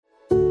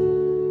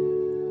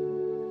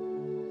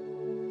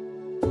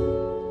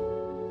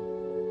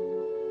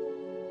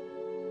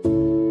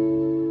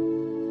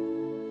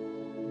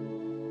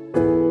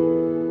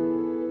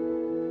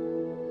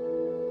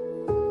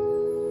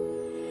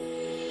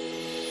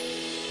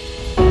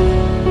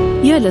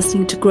You're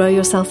listening to Grow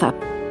Yourself Up,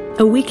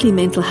 a weekly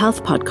mental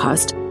health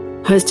podcast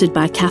hosted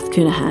by Kath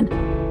Coonahan.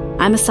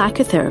 I'm a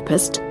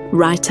psychotherapist,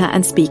 writer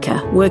and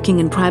speaker working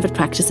in private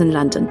practice in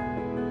London.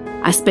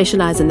 I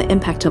specialize in the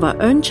impact of our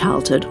own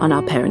childhood on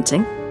our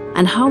parenting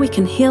and how we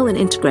can heal and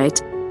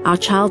integrate our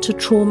childhood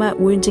trauma,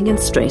 wounding and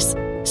stress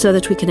so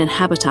that we can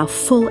inhabit our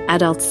full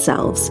adult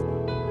selves.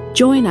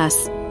 Join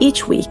us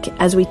each week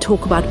as we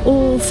talk about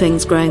all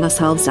things growing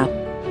ourselves up,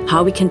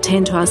 how we can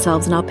tend to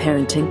ourselves in our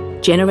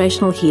parenting,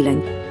 generational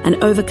healing, and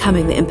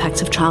overcoming the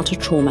impacts of childhood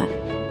trauma.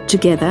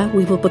 Together,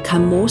 we will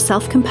become more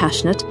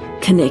self-compassionate,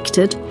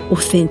 connected,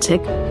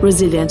 authentic,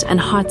 resilient, and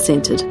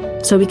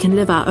heart-centered so we can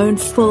live our own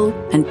full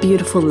and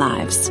beautiful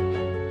lives.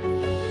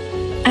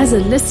 As a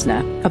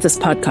listener of this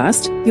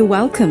podcast, you're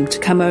welcome to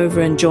come over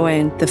and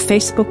join the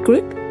Facebook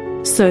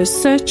group. So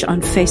search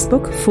on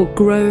Facebook for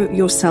Grow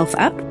Yourself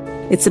Up.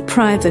 It's a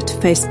private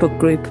Facebook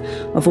group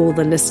of all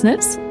the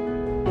listeners.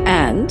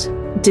 And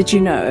did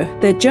you know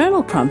there are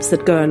journal prompts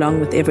that go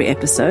along with every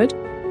episode?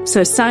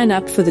 So sign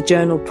up for the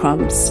journal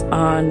prompts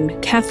on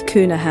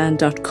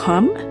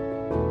kathcoonahan.com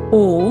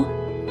or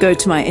go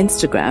to my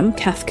Instagram,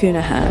 Kath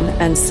Coonahan,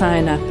 and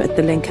sign up at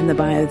the link in the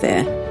bio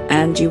there.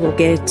 And you will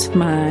get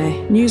my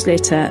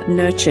newsletter,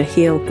 Nurture,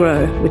 Heal,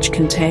 Grow, which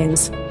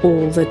contains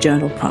all the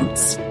journal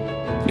prompts.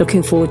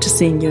 Looking forward to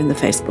seeing you in the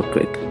Facebook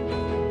group.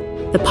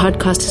 The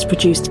podcast is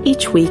produced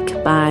each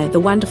week by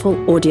the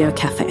wonderful Audio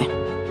Cafe.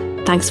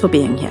 Thanks for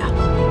being here.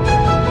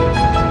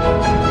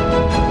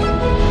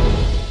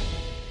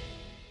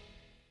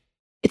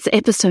 It's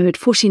episode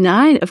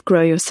 49 of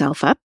Grow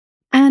Yourself Up,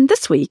 and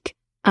this week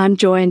I'm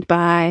joined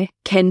by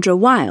Kendra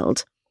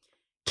Wilde.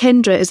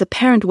 Kendra is a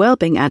parent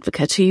wellbeing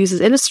advocate who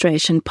uses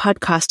illustration,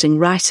 podcasting,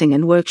 writing,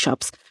 and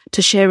workshops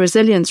to share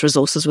resilience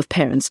resources with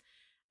parents.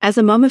 As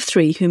a mom of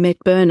 3 who met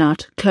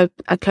burnout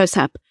close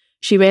up,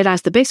 she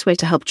realized the best way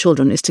to help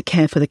children is to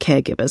care for the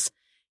caregivers.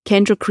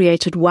 Kendra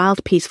created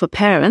Wilde Peace for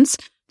Parents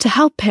to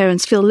help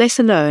parents feel less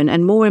alone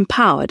and more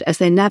empowered as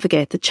they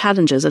navigate the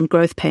challenges and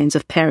growth pains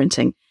of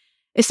parenting,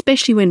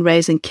 especially when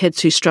raising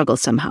kids who struggle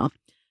somehow.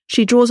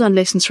 She draws on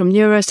lessons from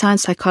neuroscience,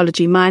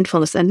 psychology,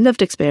 mindfulness, and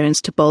lived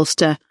experience to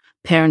bolster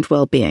parent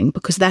well-being,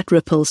 because that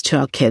ripples to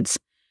our kids.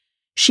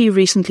 She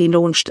recently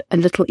launched A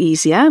Little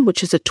Easier,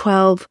 which is a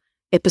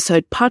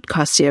 12-episode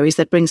podcast series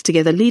that brings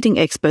together leading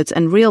experts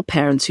and real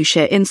parents who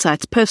share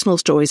insights, personal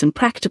stories, and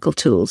practical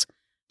tools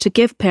to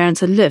give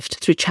parents a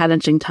lift through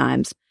challenging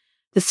times.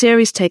 The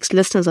series takes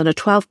listeners on a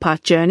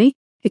 12-part journey,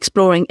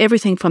 exploring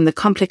everything from the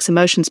complex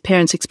emotions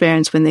parents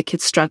experience when their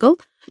kids struggle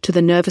to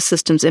the nervous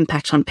system's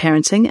impact on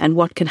parenting and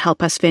what can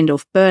help us fend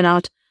off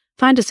burnout,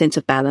 find a sense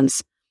of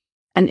balance,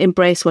 and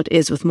embrace what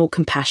is with more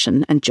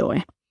compassion and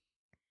joy.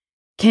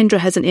 Kendra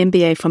has an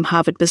MBA from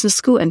Harvard Business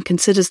School and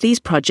considers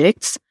these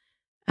projects,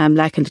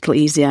 like A Little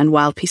Easier and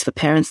Wilde Peace for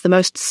Parents, the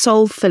most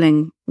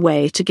soul-filling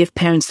way to give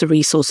parents the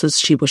resources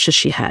she wishes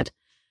she had.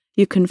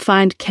 You can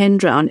find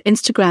Kendra on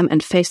Instagram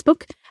and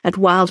Facebook at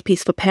Wilde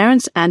Peace for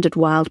Parents and at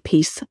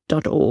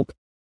wildepeace.org.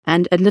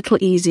 And A Little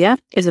Easier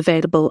is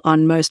available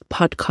on most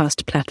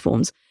podcast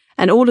platforms.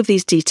 And all of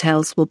these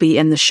details will be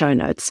in the show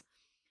notes.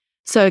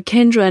 So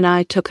Kendra and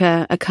I took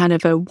a kind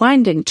of a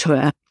winding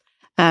tour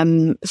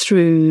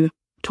through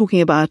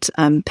talking about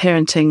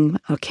parenting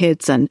our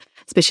kids, and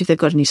especially if they've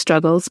got any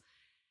struggles.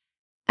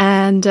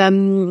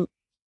 And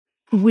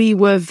we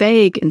were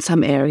vague in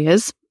some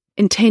areas,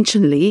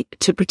 intentionally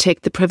to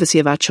protect the privacy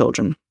of our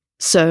children.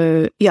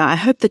 So, yeah, I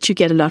hope that you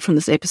get a lot from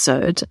this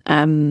episode.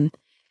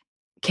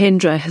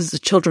 Kendra, his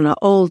children are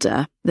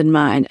older than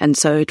mine, and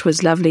so it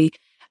was lovely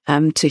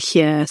to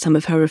hear some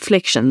of her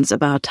reflections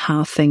about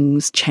how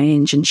things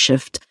change and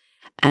shift,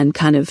 and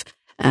kind of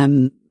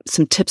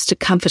some tips to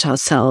comfort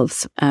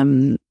ourselves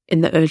in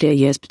the earlier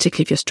years,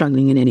 particularly if you're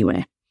struggling in any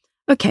way.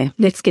 Okay,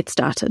 let's get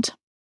started.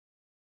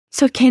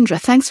 So, Kendra,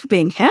 thanks for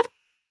being here.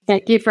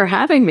 Thank you for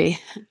having me.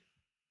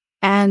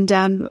 And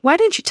why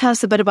don't you tell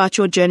us a bit about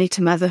your journey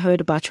to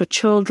motherhood, about your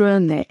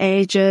children, their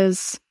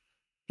ages?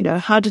 You know,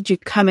 how did you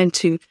come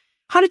into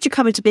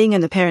being in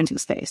the parenting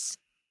space?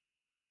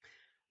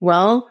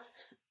 Well,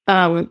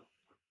 I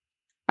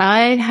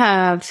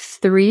have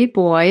 3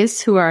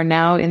 boys who are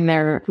now in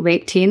their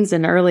late teens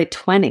and early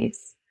 20s.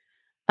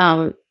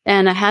 And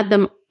I had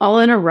them all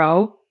in a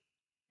row,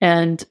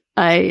 and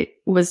I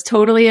was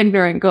totally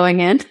ignorant going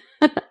in.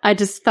 I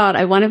just thought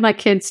I wanted my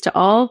kids to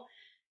all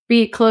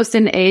be close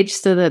in age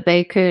so that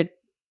they could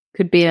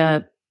be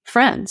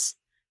friends,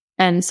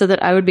 and so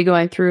that I would be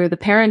going through the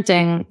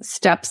parenting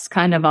steps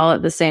kind of all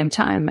at the same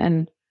time.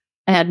 And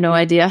I had no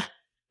idea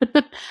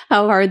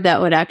how hard that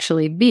would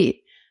actually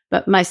be.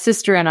 But my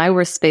sister and I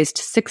were spaced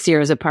 6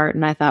 years apart,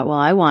 and I thought, well,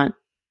 I want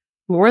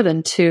more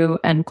than 2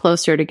 and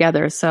closer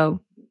together. So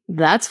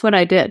that's what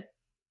I did.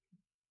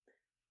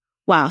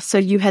 Wow. So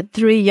you had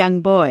 3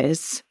 young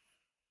boys,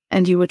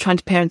 and you were trying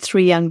to parent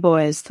 3 young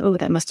boys. Oh,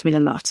 that must have been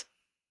a lot.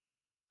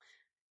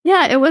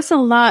 Yeah, it was a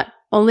lot,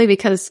 only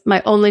because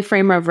my only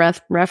frame of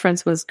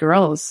reference was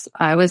girls.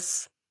 I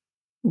was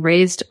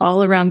raised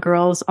all around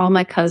girls. All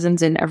my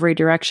cousins in every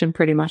direction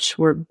pretty much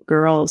were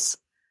girls.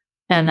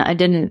 And I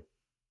didn't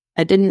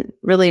I didn't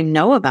really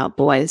know about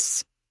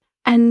boys.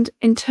 And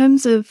in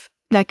terms of,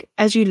 like,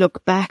 as you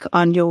look back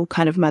on your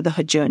kind of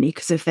motherhood journey,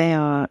 because if they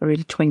are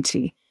already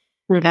 20,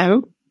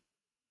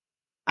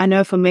 I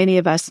know for many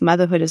of us,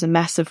 motherhood is a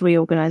massive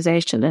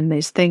reorganization, and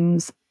there's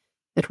things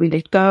that we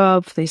let go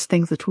of, there's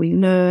things that we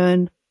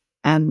learn,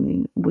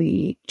 and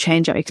we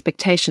change our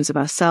expectations of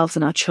ourselves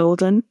and our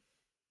children.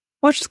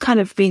 What's kind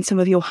of been some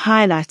of your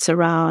highlights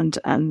around,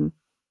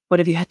 what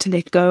have you had to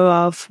let go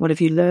of? What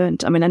have you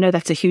learned? I mean, I know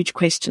that's a huge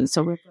question.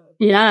 So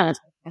yeah,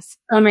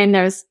 I mean,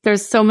 there's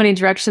so many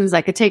directions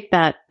I could take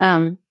that.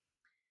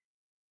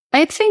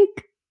 I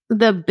think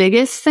the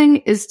biggest thing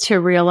is to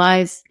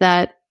realize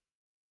that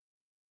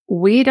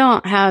we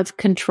don't have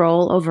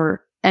control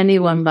over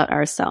anyone but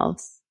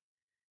ourselves.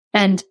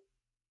 And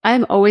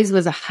I always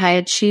was a high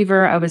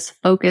achiever. I was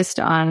focused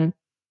on,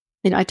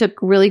 I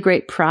took really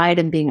great pride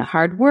in being a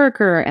hard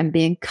worker and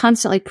being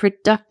constantly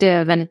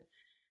productive and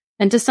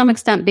to some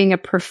extent being a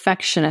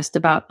perfectionist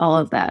about all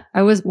of that.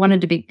 I always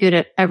wanted to be good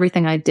at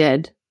everything I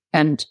did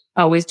and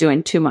always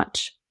doing too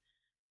much.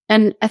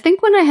 And I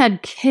think when I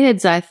had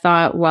kids, I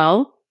thought,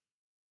 well,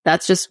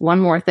 that's just one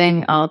more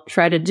thing I'll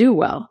try to do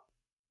well.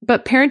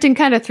 But parenting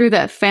kind of threw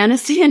that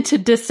fantasy into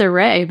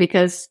disarray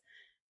because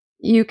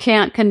you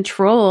can't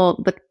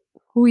control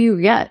who you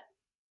get.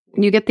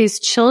 You get these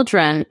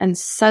children and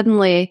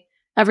suddenly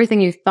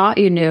everything you thought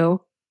you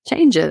knew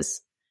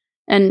changes.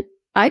 And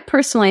I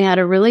personally had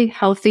a really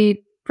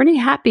healthy, pretty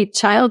happy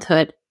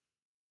childhood.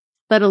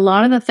 But a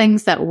lot of the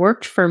things that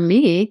worked for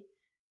me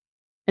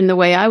and the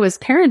way I was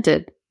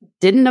parented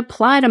didn't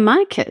apply to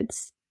my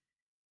kids.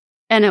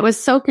 And it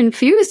was so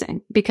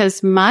confusing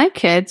because my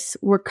kids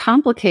were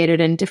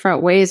complicated in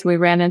different ways. We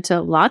ran into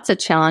lots of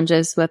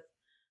challenges with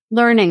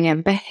learning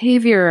and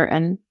behavior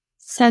and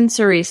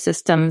sensory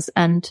systems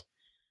and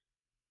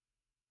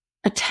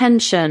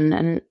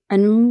attention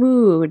and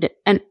mood.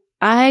 And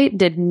I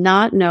did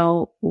not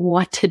know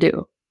what to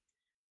do.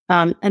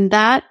 And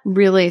that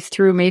really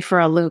threw me for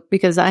a loop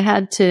because I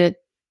had to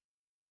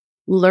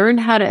learn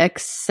how to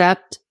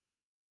accept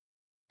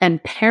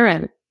and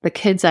parent the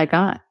kids I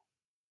got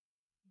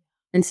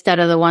instead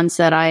of the ones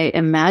that I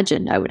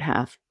imagined I would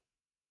have.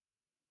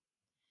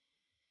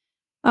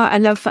 Oh, I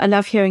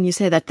love hearing you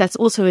say that. That's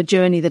also a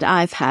journey that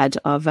I've had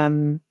of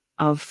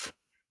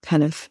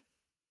kind of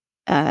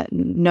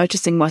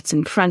noticing what's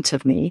in front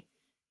of me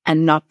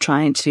and not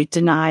trying to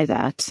deny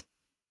that,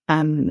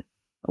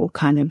 or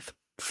kind of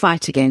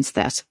fight against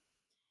that.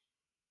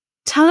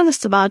 Tell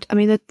us about, I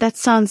mean,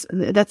 that's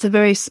a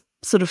very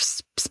sort of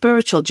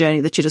spiritual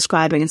journey that you're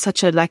describing, and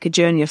such a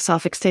journey of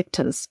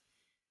self-acceptance.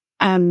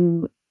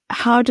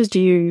 How did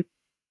you,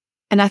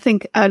 and I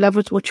think I love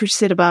what you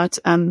said about,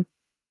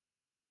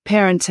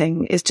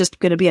 parenting is just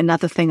going to be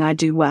another thing I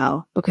do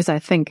well, because I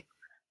think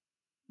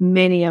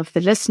many of the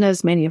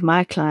listeners, many of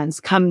my clients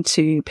come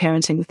to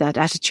parenting with that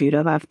attitude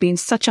of, I've been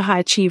such a high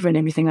achiever in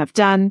everything I've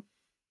done.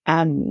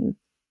 I've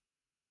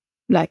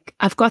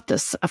got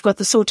this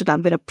sorted out.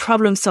 I'm going to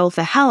problem solve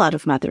the hell out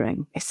of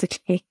mothering,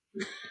 basically.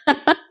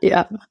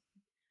 Yeah.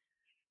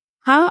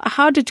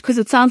 Because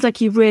it sounds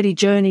like you really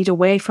journeyed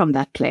away from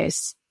that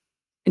place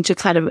into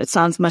kind of, it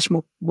sounds much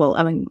more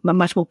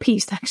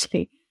peace,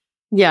 actually.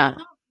 Yeah.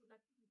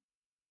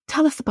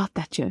 Tell us about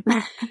that journey.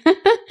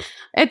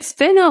 It's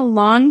been a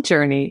long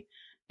journey,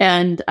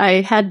 and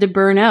I had to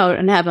burn out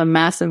and have a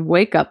massive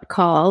wake up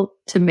call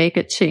to make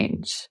a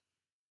change.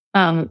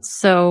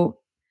 So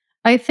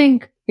I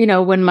think,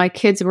 when my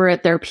kids were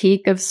at their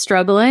peak of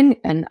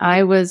struggling and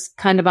I was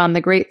kind of on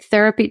the great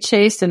therapy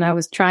chase and I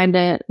was trying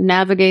to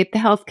navigate the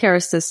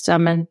healthcare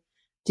system and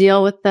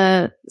deal with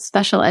the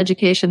special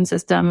education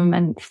system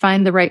and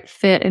find the right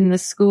fit in the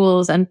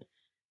schools. And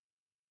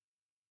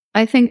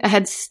I think I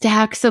had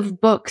stacks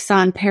of books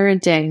on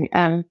parenting.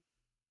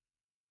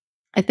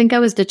 I think I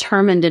was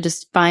determined to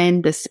just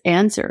find this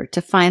answer,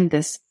 to find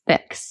this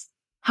fix.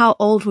 How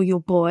old were your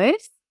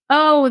boys?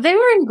 Oh, they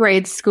were in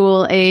grade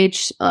school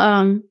age.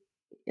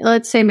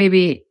 Let's say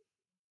maybe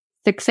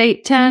 6,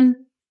 8,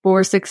 10,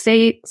 4, 6,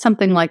 8,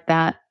 something like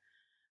that.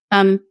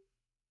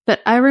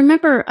 But I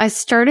remember I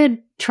started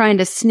trying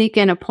to sneak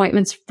in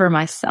appointments for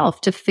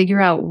myself to figure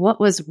out what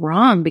was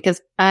wrong,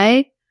 because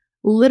I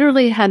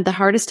literally had the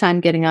hardest time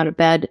getting out of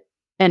bed,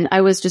 and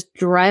I was just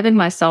driving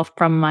myself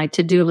from my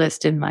to-do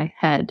list in my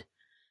head.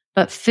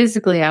 But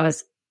physically, I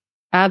was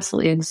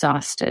absolutely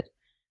exhausted.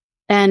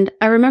 And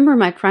I remember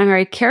my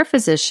primary care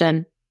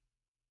physician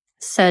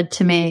said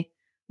to me,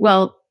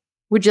 well,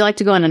 would you like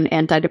to go on an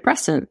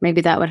antidepressant?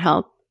 Maybe that would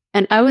help.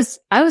 And I was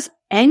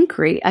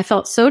angry. I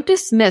felt so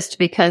dismissed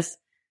because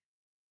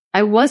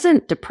I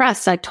wasn't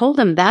depressed. I told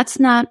him that's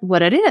not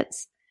what it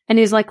is. And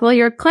he's like, well,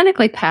 you're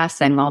clinically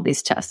passing all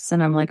these tests.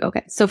 And I'm like,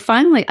 okay. So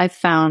finally I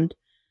found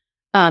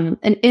an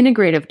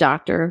integrative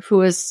doctor who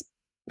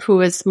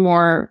was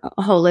more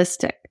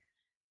holistic.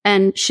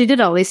 And she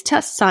did all these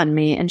tests on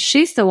me. And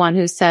she's the one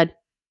who said,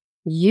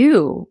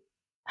 you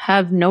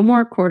have no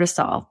more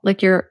cortisol.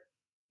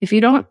 If you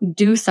don't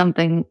do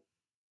something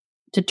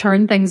to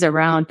turn things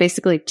around,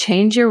 basically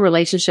change your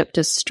relationship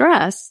to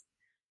stress,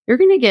 you're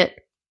going to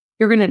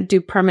you're going to do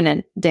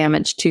permanent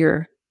damage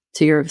to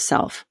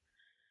yourself.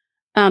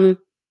 So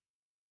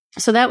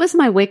that was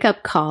my wake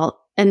up call.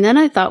 And then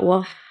I thought,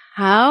 well,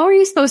 how are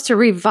you supposed to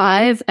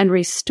revive and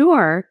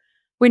restore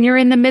when you're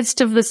in the midst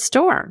of the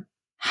storm?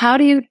 How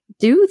do you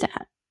do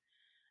that?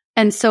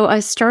 And so I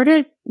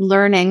started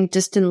learning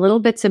just in little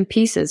bits and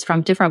pieces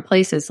from different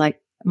places, like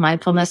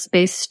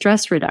mindfulness-based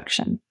stress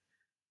reduction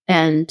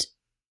and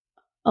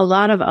a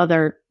lot of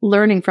other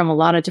learning from a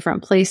lot of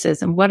different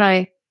places. And what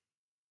I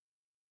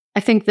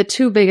think the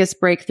two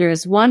biggest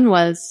breakthroughs, one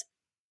was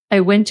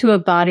I went to a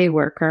body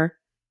worker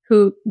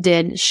who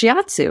did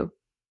shiatsu,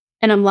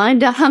 and I'm lying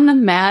down on the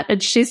mat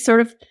and she's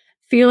sort of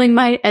feeling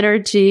my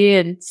energy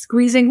and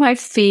squeezing my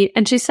feet.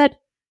 And she said,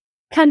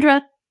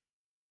 Kendra,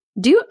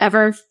 do you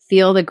ever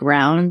feel the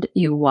ground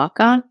you walk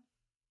on?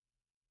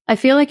 I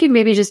feel like you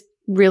maybe just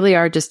really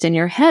are just in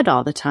your head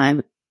all the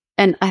time.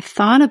 And I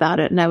thought about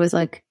it and I was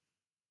like,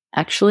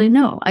 actually,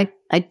 no, I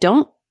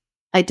don't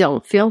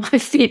feel my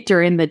feet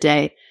during the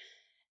day.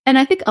 And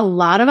I think a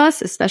lot of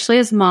us, especially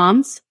as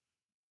moms,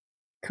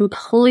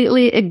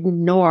 completely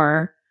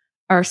ignore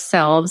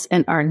ourselves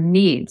and our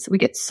needs. We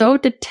get so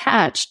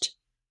detached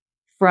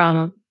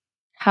from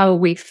how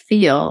we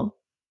feel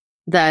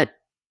that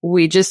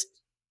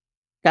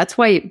that's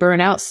why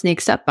burnout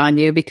sneaks up on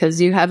you, because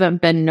you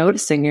haven't been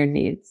noticing your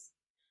needs.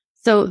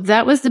 So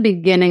that was the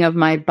beginning of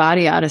my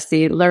body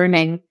odyssey,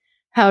 learning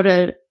how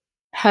to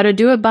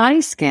do a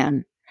body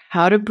scan,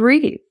 how to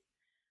breathe,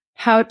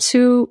 how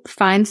to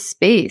find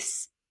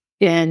space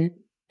in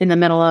the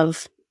middle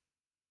of,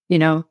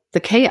 the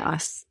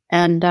chaos.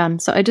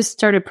 And so I just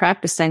started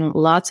practicing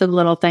lots of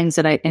little things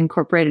that I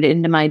incorporated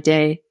into my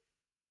day.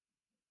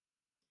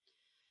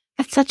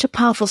 That's such a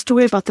powerful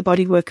story about the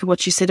body work and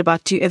what you said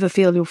about, do you ever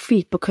feel your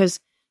feet? Because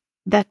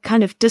that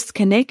kind of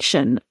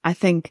disconnection, I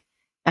think,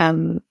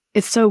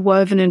 is so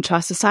woven into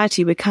our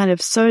society. We're kind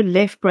of so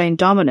left brain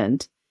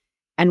dominant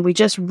and we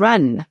just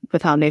run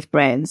with our left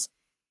brains,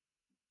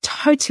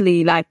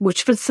 totally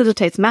which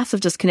facilitates massive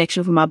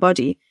disconnection from our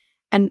body.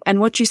 And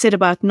what you said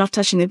about not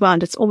touching the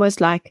ground, it's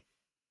almost like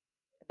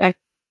a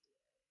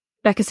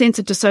sense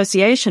of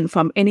dissociation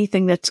from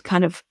anything that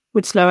kind of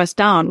would slow us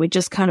down. We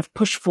just kind of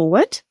push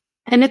forward.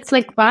 And it's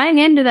like buying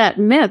into that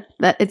myth,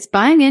 that it's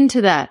buying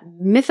into that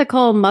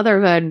mythical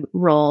motherhood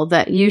role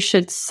that you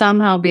should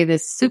somehow be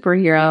this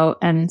superhero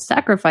and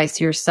sacrifice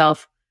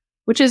yourself,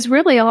 which is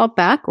really all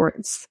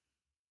backwards.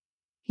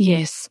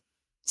 Yes,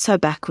 so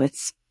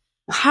backwards.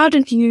 How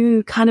did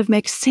you kind of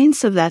make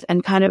sense of that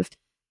and kind of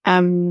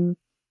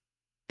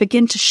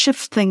begin to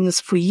shift things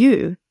for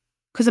you?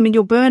 Because,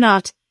 your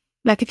burnout,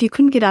 if you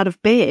couldn't get out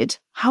of bed,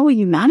 how were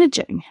you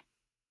managing?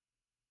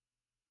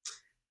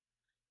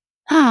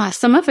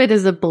 Some of it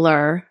is a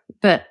blur,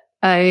 but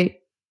I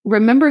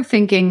remember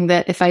thinking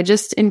that if I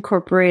just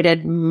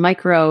incorporated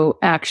micro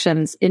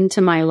actions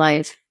into my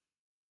life,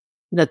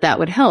 that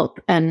would help.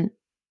 And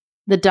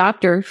the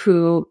doctor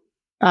who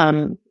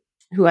I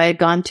had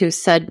gone to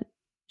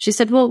she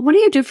said, well, what do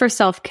you do for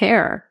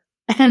self-care?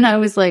 And I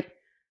was like,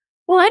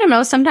 well, I don't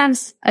know.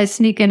 Sometimes I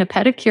sneak in a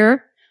pedicure,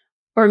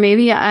 or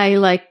maybe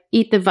I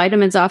eat the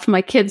vitamins off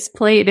my kid's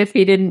plate if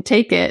he didn't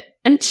take it.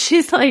 And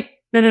she's like,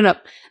 no,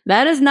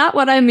 that is not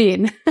what I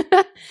mean.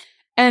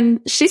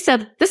 And she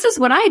said, this is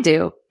what I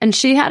do. And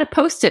she had a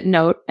Post-it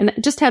note and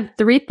it just had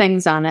 3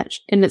 things on it.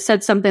 And it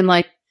said something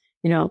like,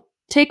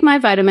 take my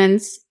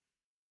vitamins.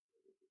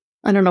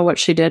 I don't know what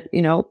she did,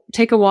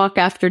 take a walk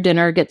after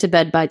dinner, get to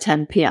bed by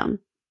 10 p.m.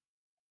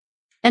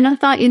 And I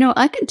thought,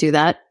 I could do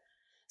that.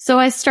 So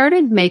I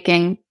started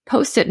making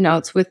Post-it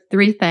notes with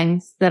 3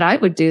 things that I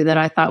would do that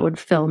I thought would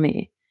fill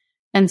me.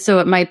 And so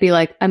it might be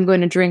like, I'm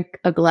going to drink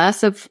a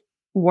glass of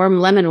warm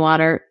lemon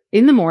water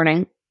in the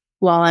morning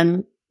while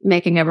I'm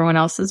making everyone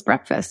else's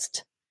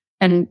breakfast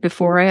and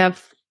before I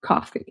have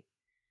coffee.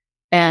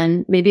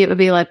 And maybe it would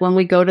be like, when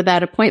we go to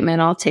that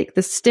appointment, I'll take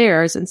the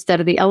stairs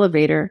instead of the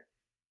elevator.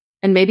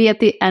 And maybe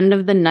at the end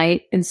of the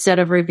night, instead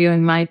of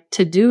reviewing my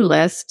to-do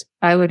list,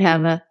 I would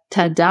have a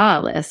ta-da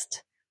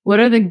list.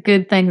 What are the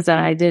good things that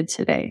I did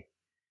today?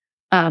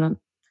 And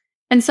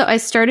so I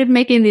started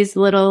making these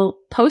little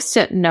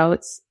Post-it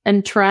notes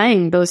and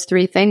trying those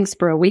 3 things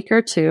for a week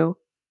or 2.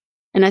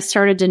 And I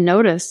started to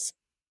notice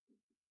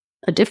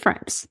a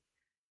difference.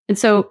 And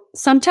so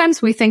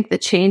sometimes we think the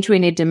change we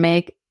need to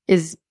make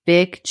is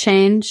big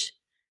change.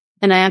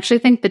 And I actually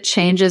think the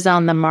changes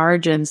on the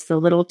margins, the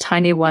little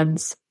tiny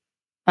ones,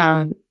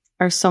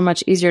 are so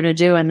much easier to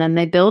do. And then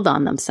they build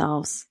on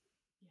themselves.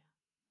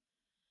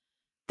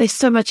 They're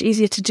so much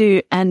easier to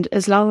do. And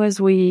as long as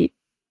we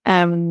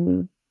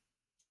kind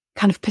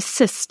of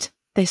persist,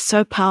 they're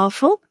so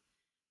powerful.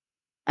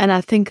 And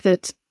I think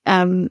that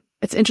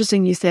it's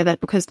interesting you say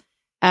that, because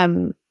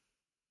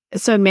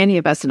so many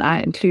of us, and I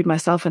include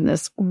myself in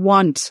this,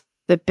 want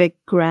the big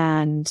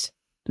grand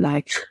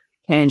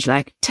change,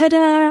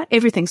 ta-da,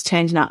 everything's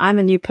changed now. I'm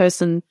a new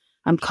person.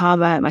 I'm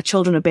calmer. My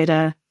children are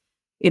better.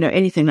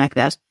 Anything like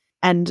that.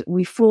 And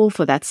we fall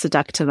for that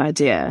seductive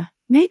idea.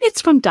 Maybe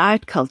it's from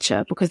diet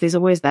culture, because there's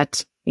always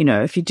that,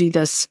 if you do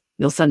this,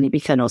 you'll suddenly be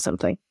thin or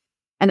something.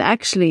 And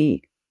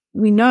actually,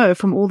 we know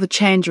from all the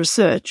change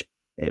research,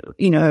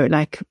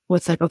 like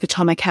what's that book,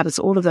 Atomic Habits,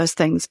 all of those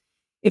things,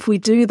 if we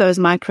do those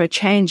micro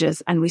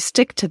changes and we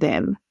stick to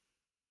them,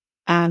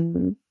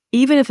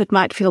 even if it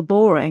might feel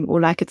boring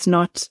or like it's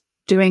not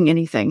doing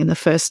anything in the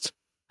first,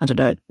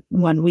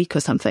 1 week or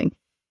something,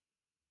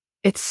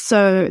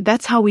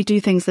 that's how we do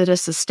things that are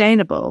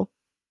sustainable.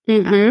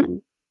 Mm-hmm.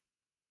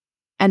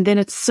 And then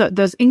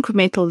those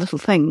incremental little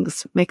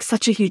things make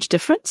such a huge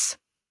difference.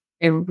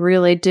 They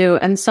really do.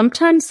 And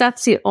sometimes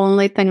that's the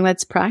only thing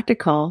that's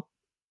practical,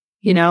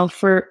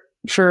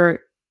 for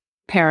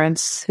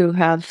parents who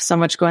have so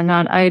much going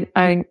on.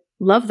 I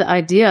love the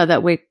idea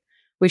that we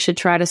should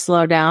try to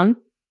slow down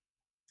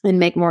and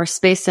make more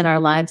space in our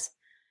lives.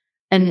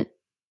 And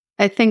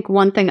I think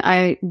one thing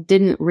I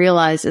didn't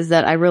realize is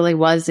that I really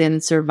was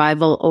in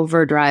survival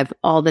overdrive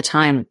all the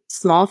time.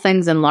 Small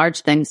things and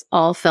large things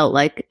all felt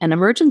like an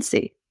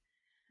emergency.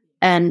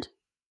 And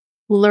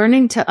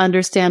learning to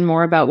understand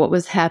more about what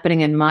was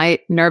happening in my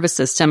nervous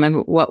system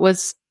and what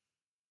was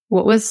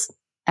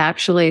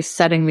actually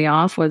setting me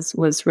off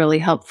was really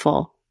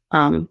helpful.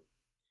 And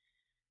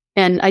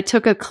I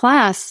took a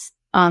class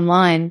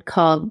online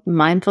called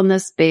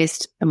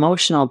Mindfulness-Based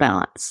Emotional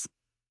Balance.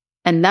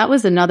 And that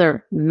was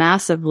another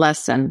massive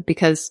lesson,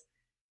 because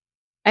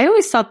I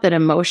always thought that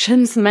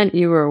emotions meant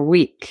you were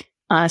weak.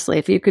 Honestly,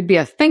 if you could be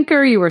a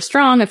thinker, you were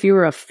strong. If you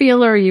were a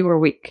feeler, you were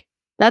weak.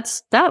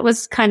 That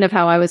was kind of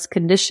how I was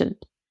conditioned.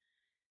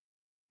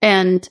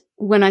 And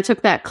when I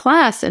took that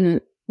class and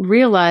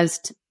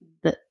realized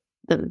that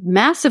the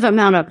massive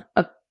amount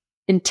of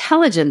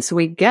intelligence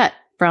we get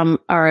from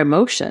our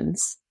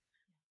emotions,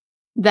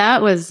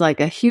 that was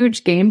like a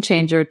huge game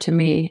changer to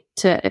me,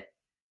 to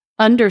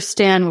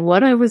understand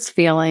what I was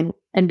feeling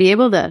and be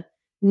able to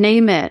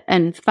name it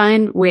and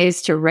find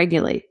ways to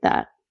regulate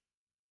that.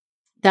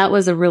 That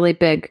was a really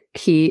big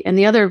key. And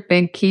the other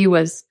big key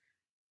was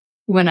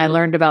when I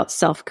learned about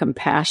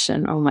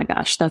self-compassion. Oh my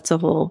gosh, that's a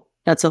whole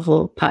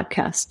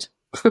podcast.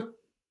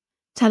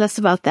 Tell us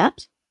about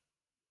that.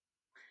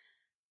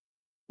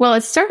 Well,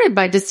 it started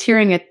by just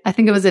hearing it. I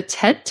think it was a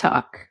TED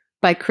Talk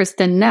by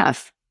Kristen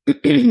Neff.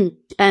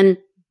 And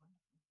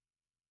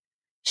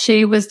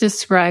she was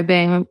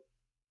describing,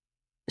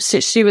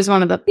 she was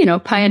one of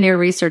the, pioneer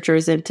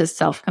researchers into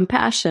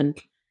self-compassion.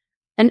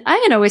 And I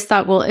had always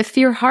thought, well, if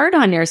you're hard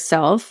on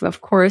yourself,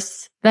 of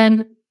course,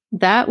 then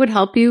that would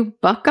help you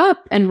buck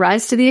up and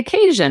rise to the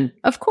occasion.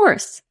 Of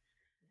course.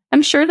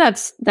 I'm sure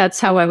that's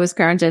how I was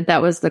parented.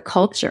 That was the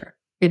culture.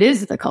 It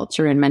is the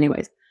culture in many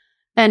ways.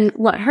 And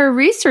what her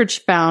research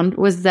found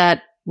was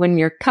that when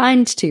you're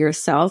kind to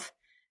yourself,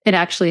 it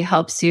actually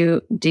helps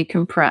you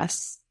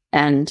decompress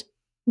and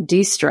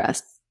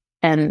de-stress.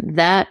 And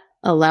that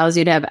allows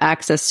you to have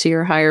access to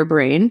your higher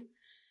brain.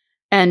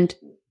 And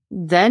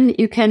then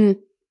you can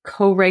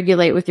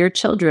co-regulate with your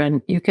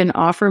children. You can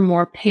offer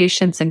more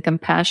patience and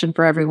compassion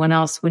for everyone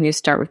else when you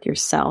start with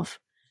yourself.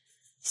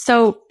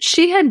 So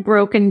she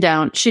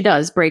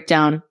does break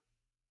down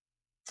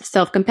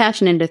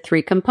self-compassion into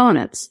 3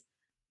 components.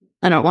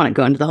 I don't want to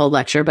go into the whole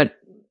lecture, but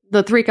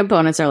the 3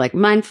 components are like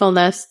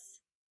mindfulness,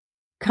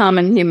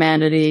 common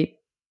humanity,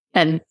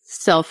 and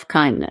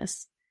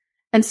self-kindness.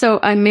 And so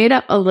I made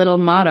up a little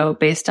motto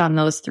based on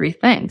those 3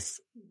 things.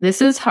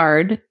 This is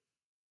hard.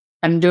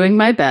 I'm doing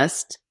my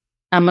best.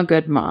 I'm a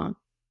good mom.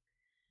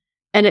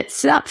 And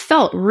that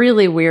felt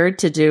really weird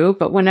to do,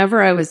 but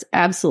whenever I was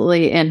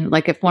absolutely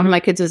like if one of my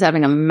kids was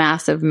having a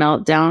massive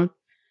meltdown,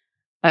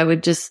 I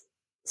would just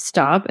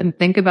stop and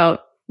think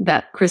about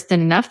that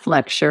Kristen Neff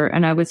lecture,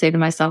 and I would say to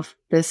myself,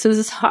 this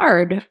is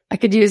hard. I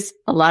could use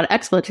a lot of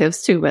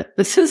expletives too, but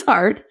this is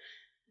hard.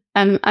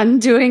 I'm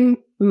doing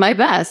my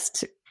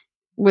best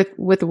with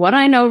what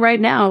I know right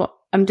now.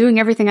 I'm doing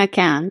everything I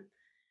can.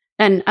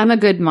 And I'm a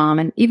good mom.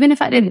 And even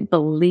if I didn't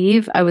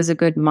believe I was a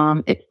good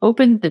mom, it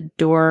opened the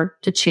door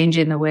to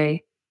changing the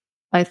way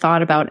I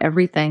thought about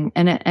everything.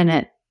 And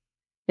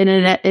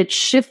it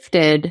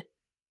shifted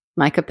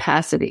my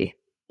capacity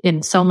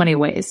in so many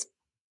ways.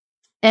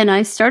 And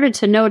I started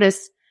to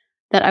notice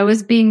that I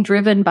was being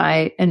driven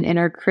by an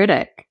inner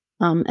critic.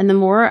 And the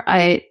more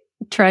I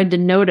tried to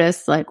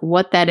notice like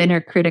what that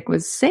inner critic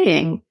was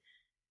saying,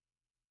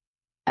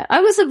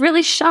 I was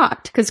really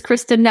shocked, because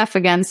Kristen Neff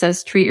again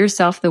says, treat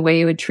yourself the way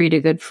you would treat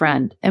a good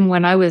friend. And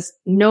when I was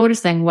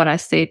noticing what I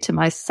say to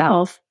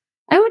myself,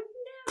 I would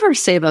never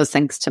say those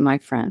things to my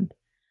friend.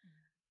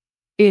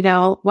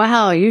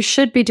 Wow, you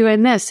should be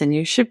doing this and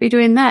you should be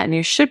doing that. And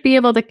you should be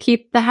able to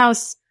keep the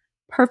house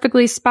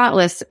perfectly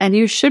spotless. And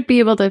you should be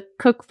able to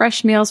cook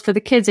fresh meals for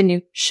the kids. And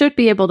you should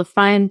be able to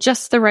find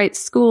just the right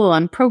school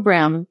and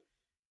program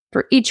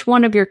for each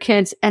one of your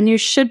kids. And you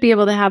should be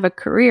able to have a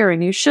career,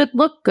 and you should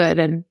look good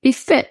and be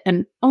fit.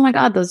 And oh my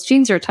God, those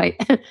jeans are tight.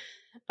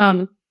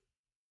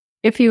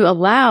 If you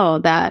allow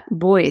that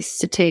voice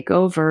to take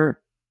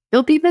over,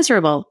 you'll be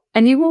miserable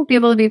and you won't be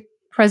able to be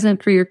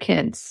present for your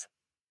kids.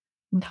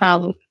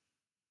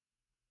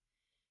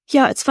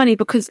 Yeah, it's funny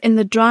because in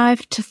the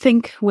drive to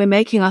think we're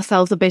making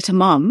ourselves a better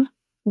mom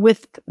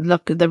with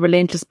the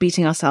relentless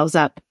beating ourselves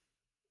up,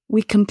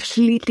 we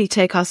completely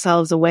take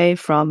ourselves away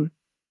from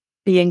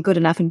being good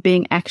enough and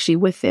being actually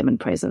with them and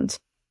present.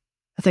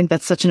 I think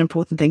that's such an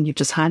important thing you've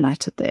just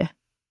highlighted there.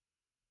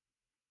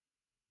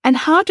 And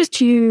how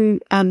did you,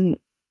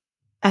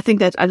 I think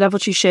that I love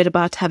what you shared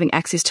about having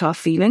access to our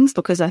feelings,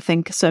 because I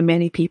think so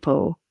many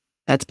people,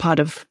 that's part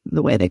of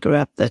the way they grew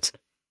up, that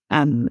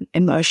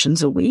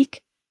emotions are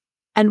weak.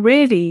 And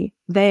really,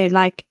 they're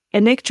like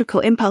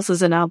electrical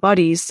impulses in our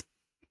bodies,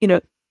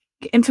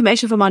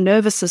 information from our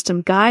nervous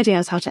system guiding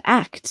us how to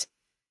act.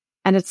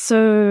 And it's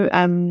so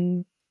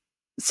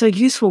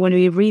useful when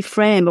we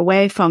reframe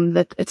away from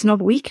that. It's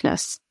not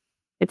weakness.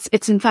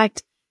 It's in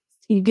fact,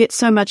 you get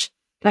so much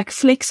like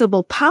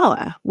flexible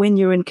power when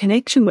you're in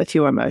connection with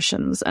your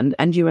emotions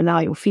and you allow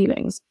your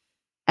feelings.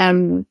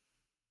 And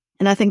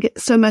I think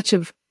so much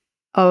of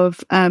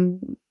I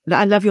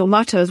love your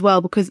motto as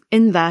well, because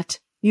in that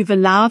you've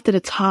allowed that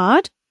it's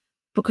hard,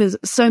 because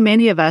so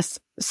many of us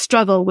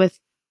struggle with,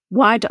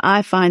 why do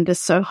I find this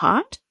so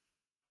hard?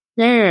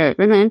 Yeah.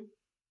 Mm-hmm.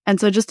 And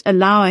so just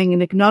allowing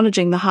and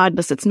acknowledging the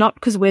hardness. It's not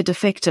because we're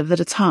defective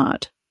that it's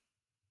hard.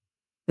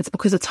 It's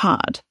because it's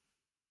hard.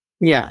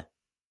 Yeah.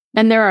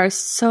 And there are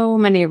so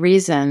many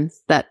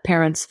reasons that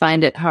parents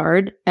find it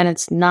hard. And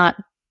it's not,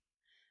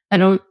 I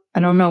don't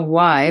know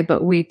why,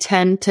 but we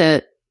tend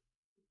to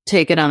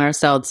take it on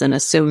ourselves and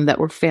assume that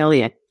we're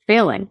failing.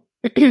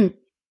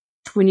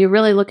 When you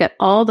really look at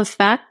all the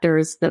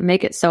factors that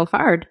make it so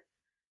hard,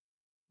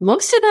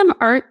 most of them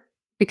aren't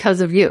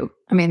because of you.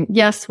 I mean,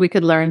 yes, we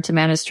could learn to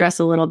manage stress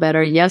a little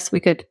better. Yes, we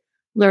could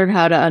learn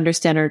how to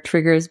understand our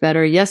triggers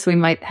better. Yes, we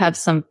might have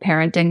some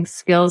parenting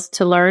skills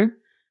to learn.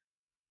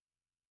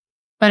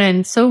 But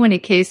in so many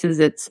cases,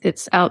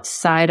 it's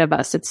outside of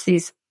us. It's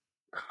these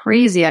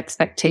crazy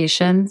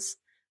expectations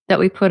that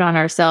we put on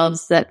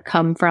ourselves that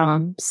come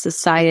from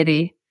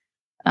society.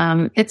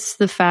 It's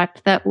the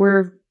fact that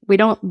we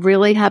don't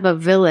really have a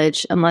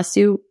village unless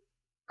you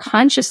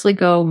consciously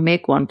go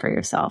make one for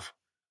yourself.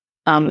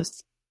 But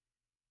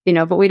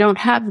we don't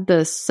have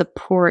the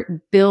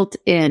support built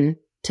in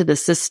to the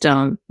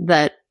system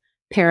that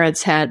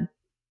parents had,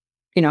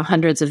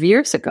 hundreds of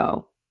years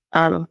ago.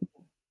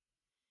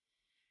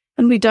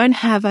 And we don't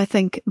have, I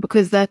think,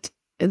 because that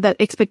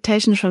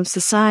expectation from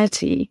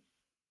society,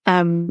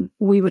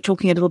 we were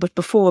talking a little bit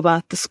before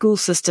about the school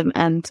system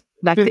and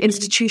like the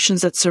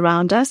institutions that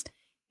surround us.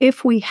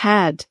 If we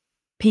had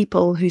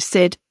people who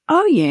said,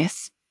 oh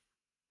yes,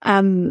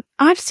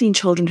 I've seen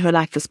children who are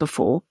like this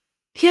before.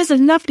 Here's a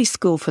lovely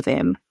school for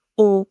them.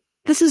 Or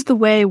this is the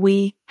way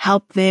we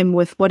help them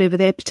with whatever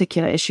their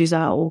particular issues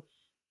are. Or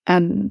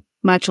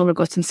my children have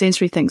got some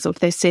sensory things. Or if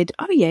they said,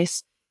 oh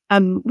yes,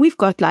 we've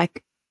got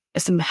like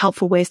some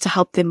helpful ways to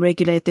help them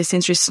regulate their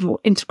sensory system or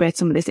integrate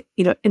some of this,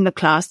 in the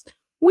class,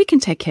 we can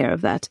take care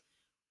of that.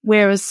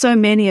 Whereas so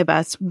many of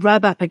us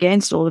rub up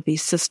against all of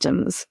these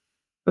systems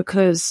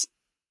because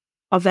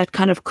of that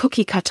kind of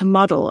cookie cutter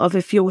model of,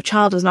 if your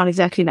child is not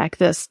exactly like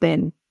this,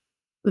 then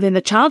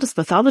the child is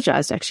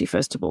pathologized, actually,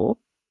 first of all.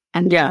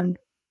 And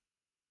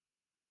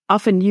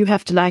often you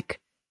have to like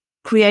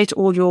create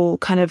all your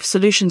kind of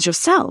solutions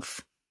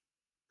yourself.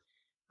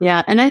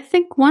 Yeah. And I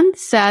think one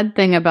sad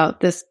thing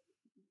about this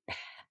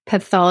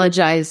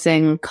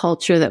pathologizing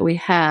culture that we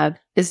have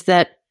is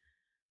that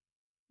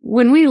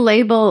when we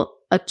label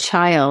a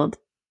child,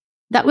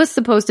 that was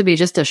supposed to be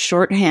just a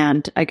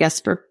shorthand, I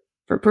guess, for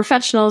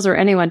professionals or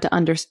anyone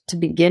to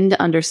begin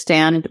to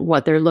understand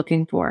what they're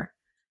looking for.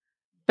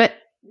 But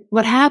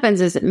what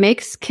happens is it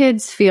makes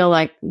kids feel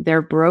like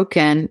they're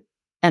broken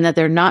and that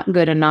they're not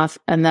good enough,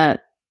 and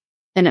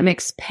it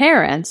makes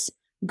parents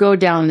go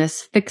down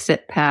this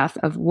fix-it path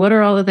of, what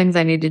are all the things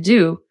I need to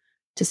do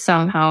to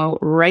somehow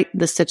right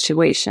the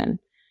situation?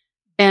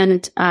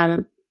 And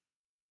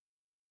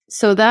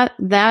so that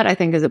I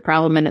think is a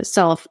problem in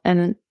itself.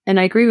 And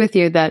I agree with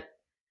you that,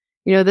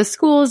 the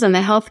schools and the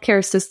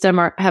healthcare system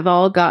have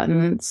all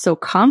gotten so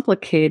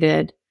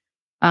complicated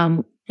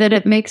that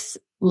it makes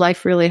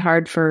life really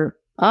hard for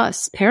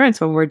us parents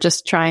when we're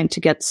just trying to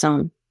get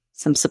some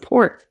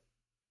support.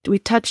 We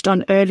touched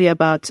on earlier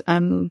about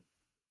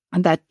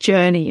that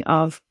journey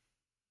of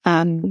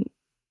loving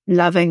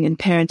and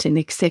parenting and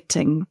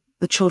accepting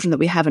the children that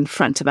we have in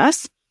front of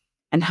us,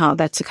 and how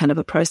that's a kind of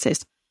a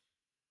process.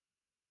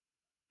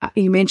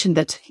 You mentioned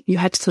that you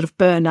had to sort of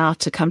burn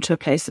out to come to a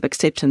place of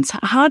acceptance.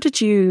 How did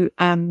you,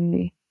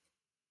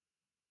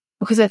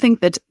 because I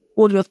think that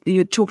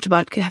you talked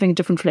about having a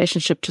different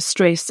relationship to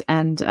stress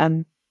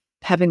and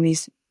having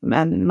these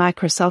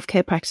micro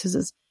self-care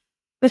practices,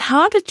 but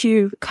how did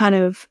you kind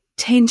of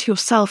tend to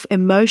yourself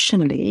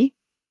emotionally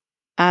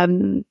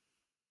in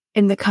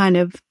the kind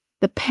of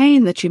the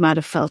pain that you might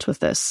have felt with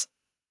this?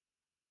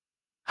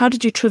 How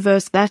did you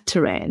traverse that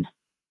terrain?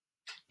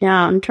 Yeah,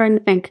 I'm trying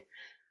to think.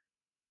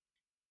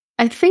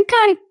 I think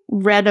I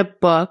read a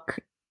book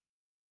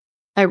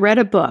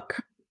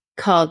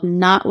called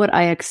Not What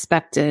I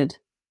Expected: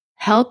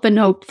 Help and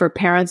Hope for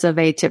Parents of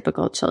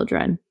Atypical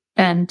Children.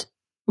 And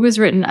it was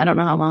written, I don't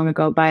know how long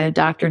ago, by a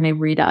doctor named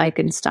Rita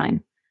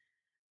Eichenstein.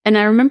 And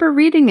I remember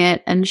reading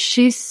it, and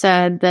she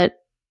said that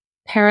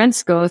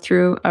parents go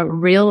through a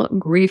real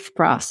grief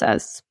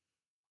process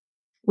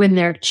when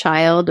their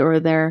child or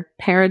their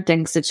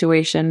parenting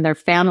situation, their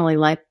family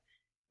life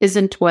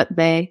isn't what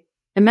they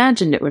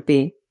imagined it would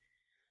be.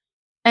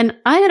 And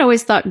I had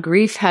always thought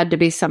grief had to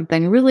be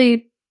something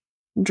really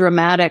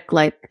dramatic,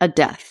 like a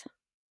death.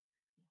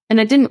 And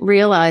I didn't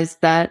realize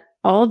that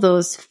all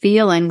those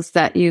feelings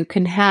that you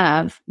can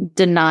have,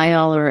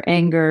 denial or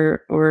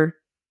anger or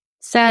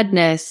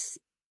sadness,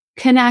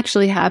 can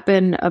actually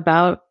happen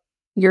about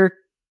your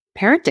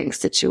parenting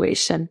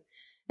situation.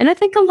 And I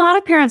think a lot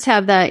of parents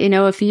have that.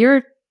 If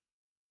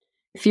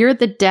you're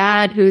the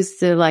dad who's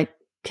the like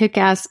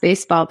kick-ass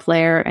baseball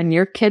player and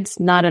your kid's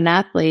not an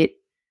athlete,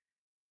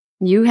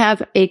 you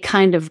have a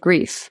kind of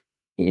grief,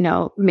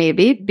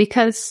 maybe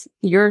because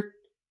your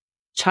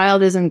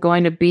child isn't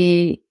going to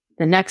be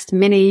the next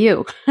mini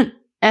you.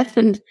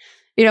 And,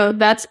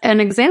 that's an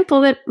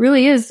example that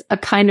really is a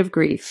kind of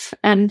grief.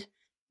 And,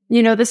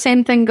 the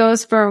same thing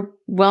goes for,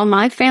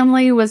 my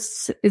family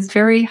is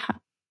very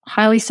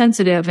highly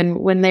sensitive. And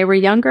when they were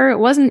younger, it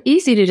wasn't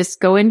easy to just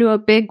go into a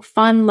big,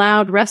 fun,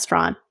 loud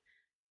restaurant.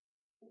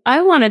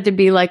 I wanted to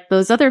be like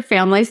those other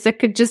families that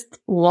could just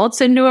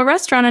waltz into a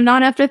restaurant and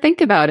not have to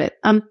think about it.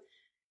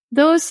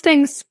 Those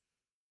things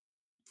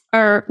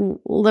are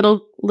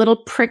little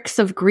pricks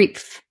of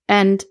grief.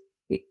 And,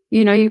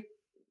 you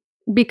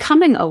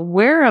becoming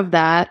aware of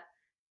that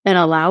and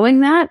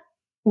allowing that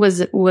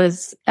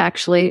was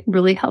actually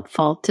really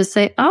helpful to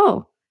say,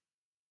 oh,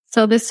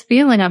 so this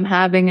feeling I'm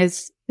having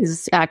is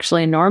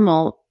actually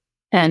normal.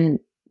 And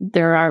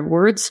there are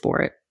words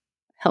for it.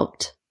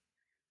 Helped.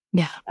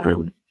 Yeah.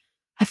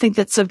 I think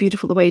that's so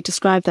beautiful the way you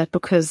describe that,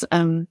 because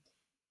I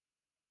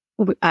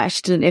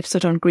actually did an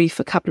episode on grief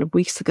a couple of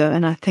weeks ago,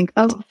 and I think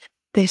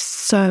there's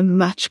so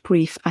much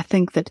grief. I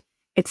think that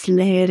it's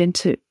layered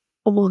into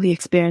all the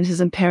experiences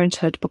in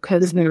parenthood,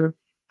 because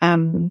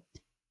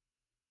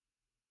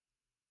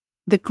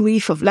the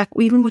grief of, like,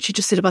 even what you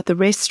just said about the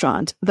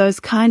restaurant, those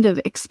kind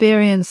of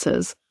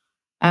experiences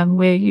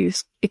where you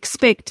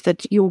expect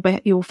that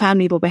your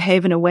family will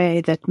behave in a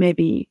way that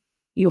maybe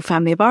your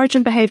family of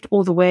origin behaved,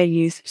 or the way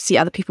you see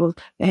other people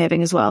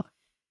behaving as well.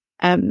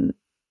 I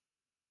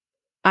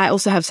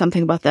also have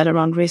something about that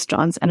around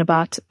restaurants and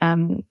about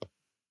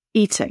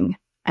eating.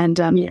 And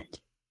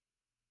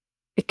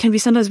it can be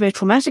sometimes very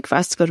traumatic for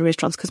us to go to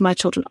restaurants, because my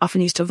children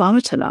often used to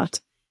vomit a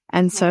lot.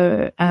 And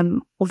so,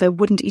 or they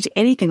wouldn't eat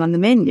anything on the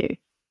menu.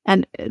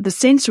 And the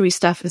sensory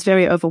stuff is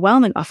very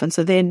overwhelming often.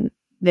 So then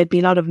there'd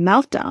be a lot of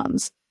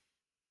meltdowns.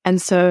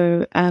 And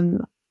so,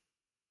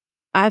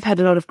 I've had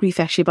a lot of grief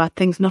actually about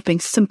things not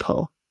being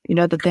simple,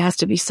 that there has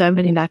to be so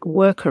many like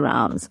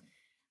workarounds.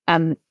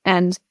 And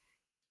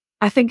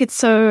I think it's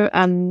so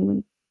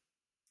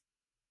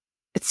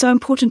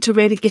important to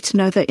really get to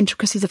know the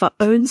intricacies of our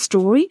own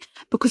story,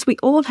 because we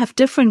all have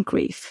different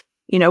grief.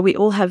 We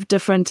all have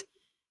different,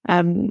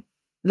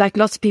 like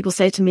lots of people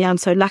say to me, I'm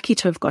so lucky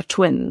to have got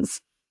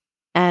twins.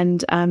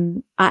 And I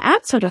am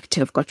so lucky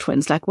to have got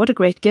twins. Like, what a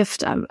great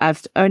gift.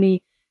 I've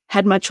only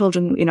had my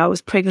children, I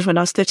was pregnant when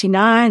I was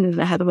 39, and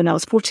I had them when I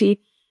was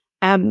 40.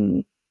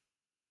 And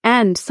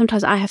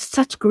sometimes I have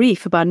such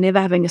grief about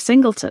never having a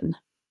singleton.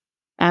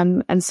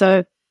 And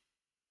so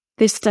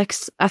this, like,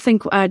 I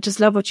think I just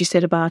love what you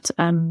said about,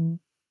 and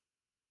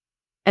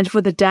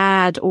for the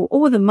dad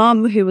or the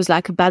mom who was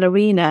like a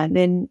ballerina, and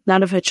then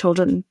none of her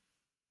children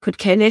could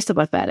care less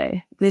about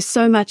ballet. There's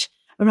so much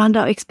around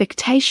our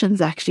expectations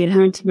actually, and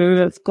having to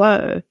move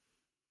go.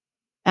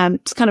 To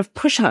kind of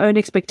push our own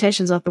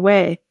expectations out the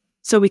way,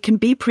 so we can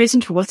be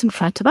present for what's in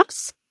front of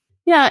us.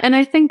 Yeah. And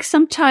I think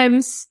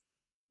sometimes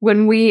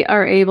when we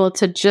are able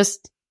to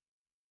just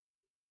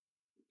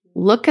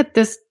look at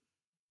this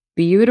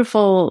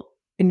beautiful,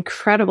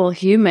 incredible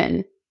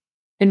human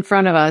in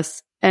front of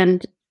us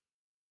and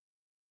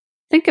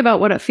think about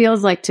what it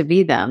feels like to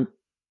be them,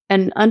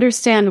 and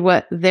understand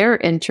what their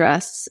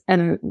interests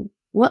and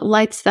what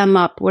lights them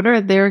up, what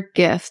are their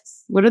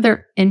gifts, what are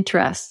their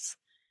interests,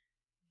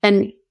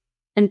 and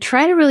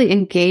try to really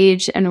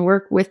engage and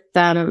work with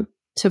them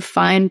to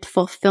find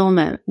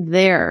fulfillment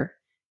there,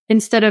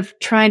 instead of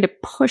trying to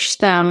push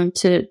them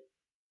to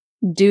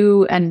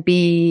do and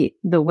be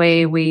the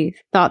way we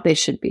thought they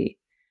should be.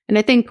 And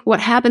I think what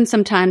happens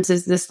sometimes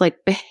is this like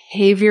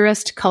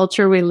behaviorist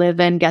culture we live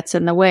in gets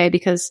in the way,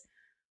 because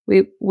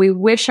we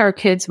wish our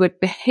kids would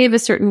behave a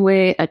certain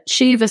way,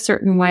 achieve a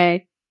certain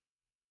way.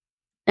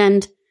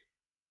 And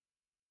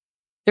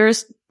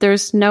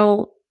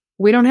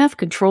we don't have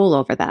control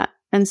over that.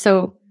 And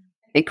so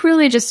I think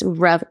really just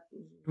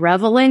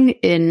reveling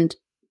in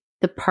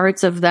the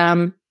parts of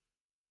them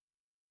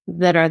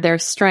that are their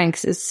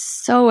strengths is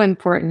so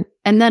important.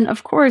 And then,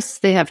 of course,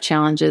 they have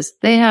challenges.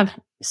 They have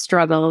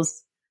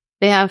struggles.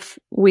 They have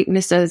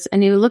weaknesses.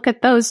 And you look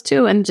at those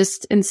too, and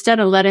just instead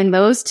of letting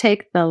those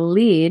take the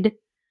lead,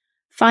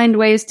 find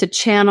ways to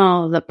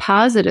channel the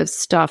positive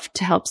stuff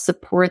to help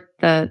support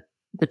the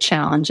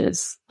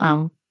challenges,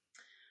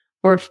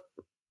 or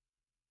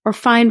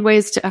find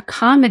ways to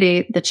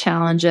accommodate the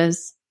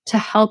challenges to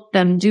help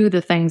them do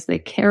the things they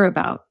care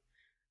about.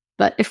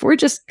 But if we're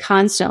just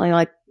constantly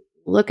like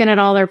looking at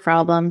all their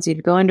problems.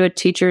 You'd go into a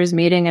teacher's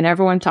meeting and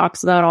everyone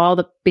talks about all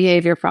the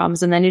behavior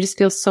problems. And then you just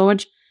feel so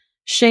much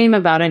shame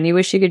about it. And you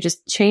wish you could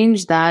just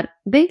change that.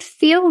 They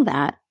feel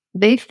that.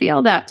 They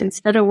feel that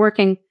instead of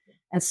working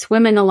and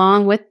swimming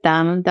along with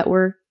them, that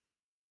we're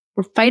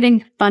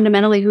fighting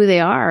fundamentally who they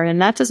are.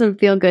 And that doesn't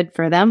feel good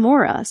for them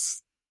or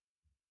us.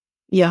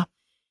 Yeah,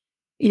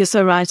 you're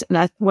so right.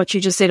 And what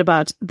you just said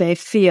about they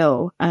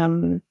feel,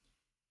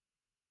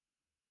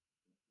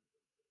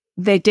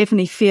 they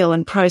definitely feel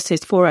and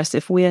process for us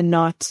if we're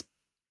not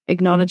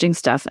acknowledging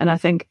stuff. And I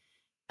think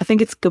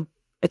it's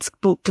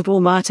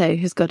Gabor Mate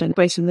who's got an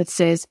equation that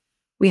says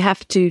we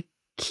have to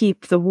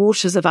keep the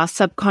waters of our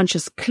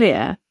subconscious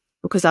clear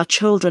because our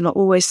children are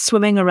always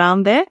swimming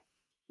around there.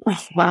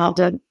 Oh, wow.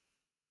 And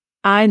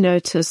I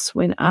notice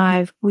when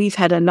we've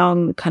had a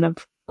long kind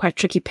of quite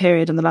tricky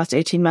period in the last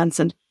 18 months,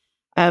 and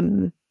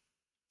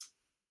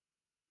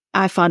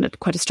I find it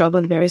quite a struggle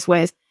in various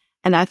ways.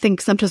 And I think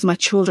sometimes my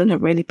children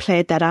have really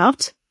played that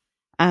out.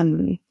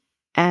 And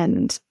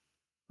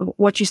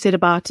what you said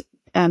about,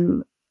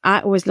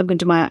 I always look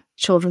into my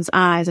children's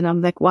eyes and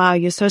I'm like, wow,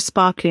 you're so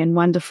sparkly and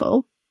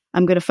wonderful.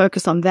 I'm going to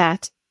focus on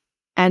that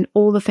and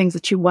all the things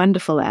that you're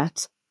wonderful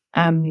at.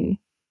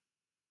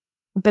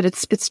 But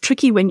it's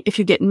tricky if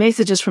you get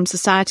messages from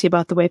society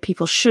about the way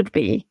people should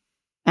be,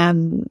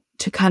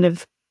 to kind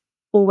of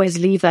always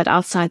leave that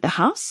outside the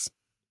house.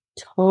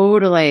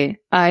 Totally.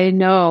 I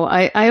know.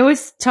 I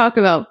always talk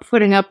about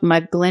putting up my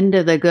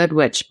Glinda the Good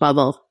Witch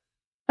bubble.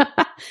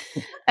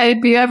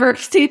 Have you ever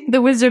seen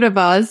The Wizard of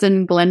Oz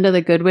and Glinda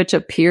the Good Witch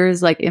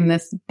appears like in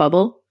this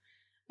bubble?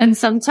 And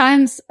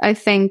sometimes I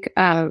think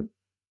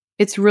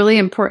it's really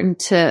important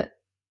to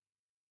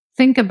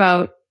think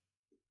about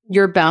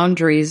your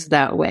boundaries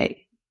that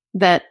way.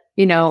 That,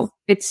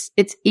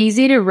 it's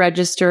easy to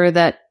register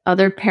that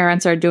other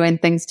parents are doing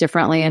things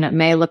differently and it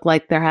may look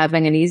like they're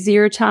having an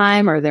easier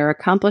time or they're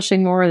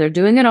accomplishing more, or they're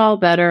doing it all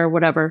better, or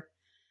whatever.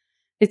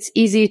 It's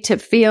easy to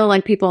feel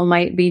like people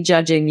might be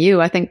judging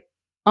you. I think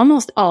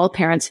almost all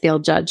parents feel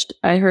judged.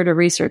 I heard a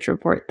research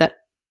report that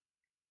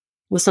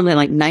was something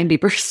like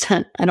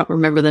 90%. I don't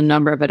remember the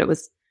number, but it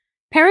was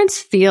parents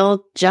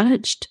feel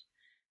judged.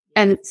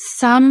 And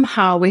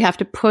somehow we have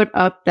to put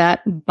up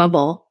that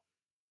bubble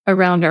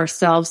around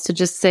ourselves to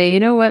just say, you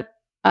know what?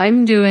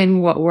 I'm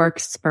doing what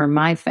works for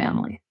my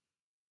family.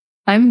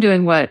 I'm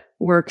doing what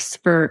works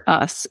for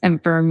us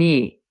and for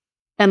me.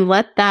 And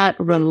let that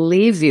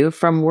relieve you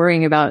from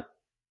worrying about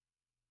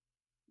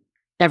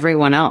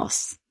everyone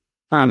else.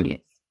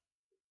 And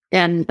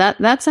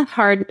it's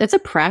a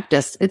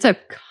practice. It's a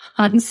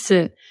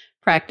constant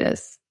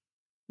practice.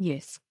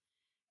 Yes,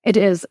 it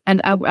is. And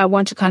I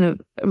want to kind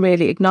of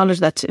really acknowledge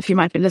that if you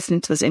might be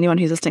listening to this, anyone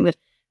who's listening,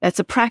 that's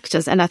a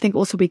practice. And I think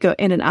also we go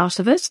in and out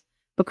of it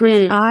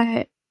because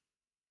I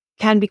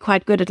can be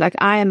quite good at,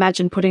 I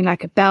imagine putting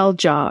like a bell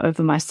jar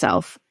over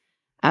myself,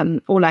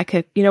 or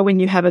like when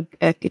you have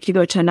if you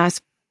go to a nice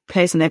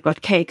place and they've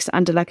got cakes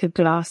under like a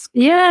glass.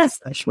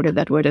 Yes. Whatever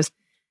that word is.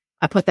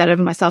 I put that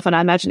over myself and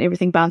I imagine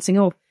everything bouncing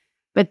off.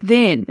 But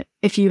then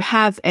if you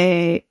have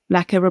a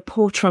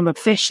report from a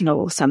professional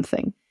or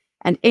something,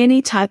 and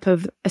any type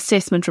of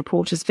assessment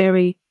report is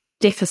very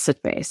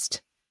deficit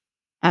based.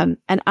 And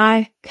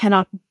I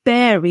cannot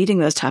bear reading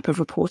those type of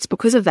reports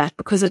because of that,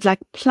 because it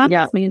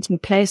plunges me into a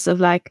place of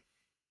like,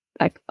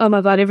 oh my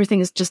God,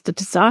 everything is just a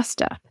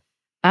disaster.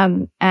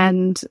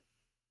 And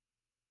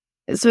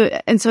so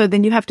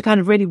then you have to kind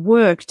of really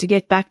work to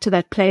get back to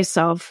that place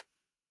of,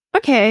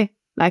 okay,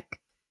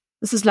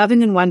 this is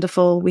loving and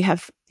wonderful. We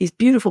have these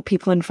beautiful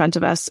people in front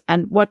of us,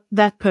 and what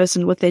that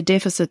person with their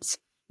deficits,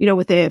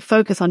 with their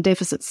focus on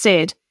deficits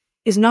said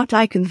is not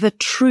the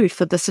truth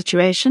of the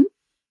situation,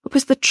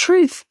 because the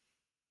truth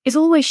is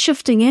always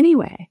shifting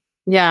anyway.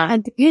 Yeah.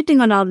 And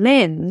depending on our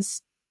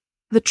lens,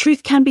 the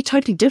truth can be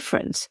totally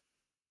different.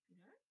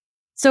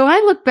 So I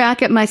look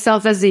back at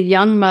myself as a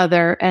young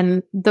mother,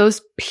 and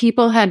those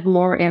people had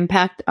more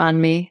impact on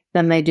me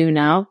than they do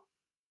now.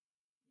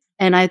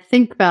 And I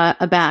think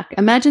back,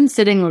 imagine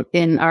sitting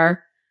in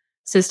our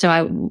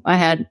system. I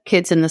had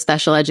kids in the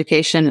special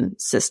education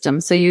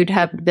system. So you'd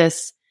have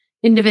this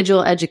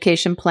individual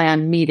education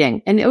plan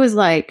meeting, and it was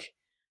like,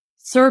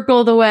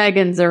 circle the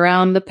wagons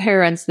around the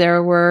parents.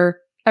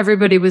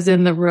 Everybody was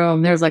in the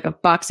room. There's like a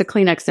box of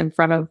Kleenex in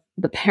front of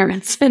the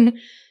parents. And,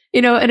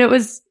 and it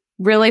was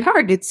really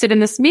hard. You'd sit in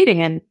this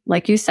meeting and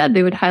like you said,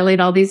 they would highlight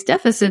all these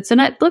deficits. And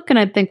I'd look and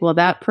I'd think, well,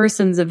 that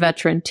person's a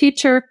veteran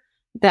teacher.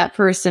 That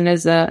person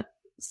is a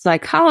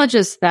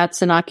psychologist.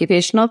 That's an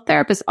occupational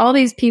therapist. All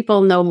these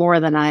people know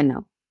more than I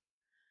know.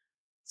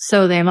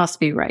 So they must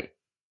be right.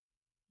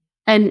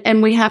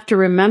 And we have to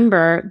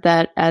remember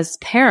that as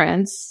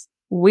parents,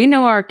 we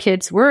know our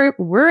kids.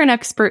 We're an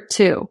expert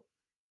too.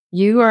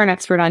 You are an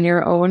expert on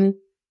your own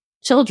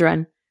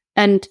children.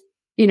 And,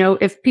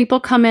 if people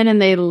come in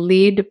and they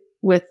lead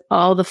with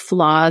all the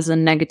flaws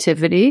and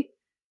negativity,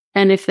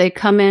 and if they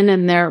come in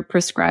and they're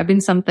prescribing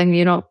something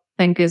you don't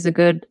think is a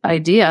good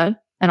idea,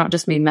 I don't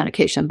just mean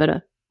medication,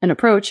 but an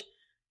approach.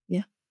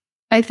 Yeah.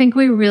 I think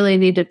we really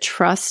need to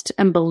trust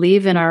and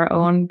believe in our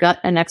own gut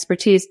and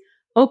expertise.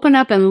 open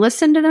up and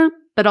listen to them,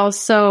 but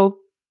also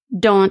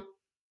don't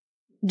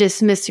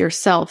dismiss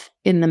yourself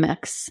in the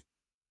mix.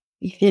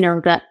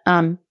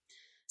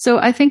 So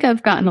I think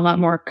I've gotten a lot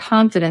more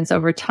confidence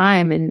over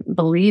time in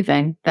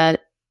believing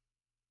that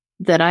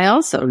I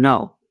also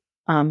know.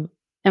 And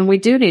we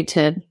do need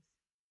to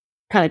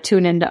kind of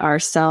tune into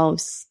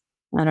ourselves.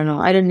 I don't know.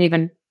 I didn't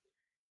even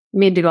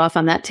mean to go off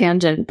on that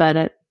tangent, but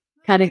it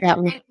kind of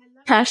got me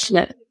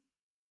passionate.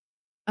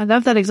 I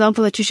love that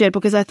example that you shared,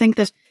 because I think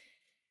that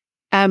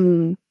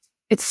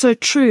it's so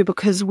true,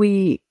 because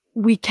we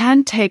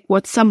can take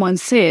what someone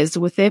says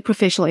with their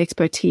professional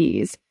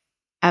expertise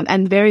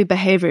and very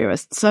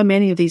behaviorist. So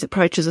many of these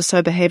approaches are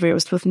so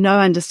behaviorist, with no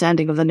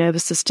understanding of the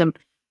nervous system,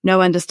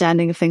 no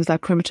understanding of things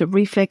like primitive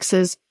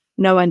reflexes,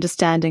 no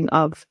understanding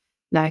of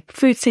like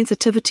food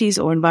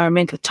sensitivities or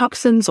environmental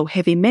toxins or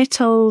heavy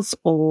metals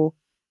or,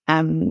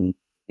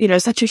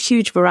 such a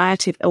huge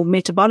variety of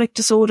metabolic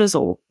disorders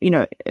or,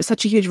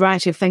 such a huge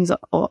variety of things are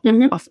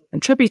often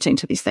contributing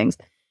to these things.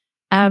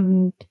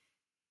 And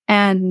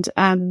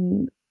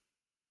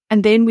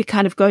then we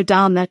kind of go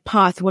down that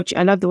path.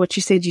 I love what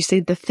you said. You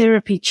said the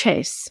therapy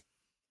chase,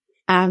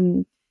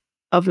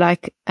 of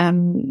like,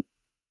 I'm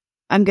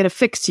going to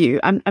fix you.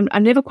 I'm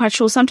never quite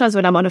sure. Sometimes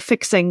when I'm on a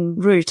fixing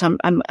route,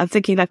 I'm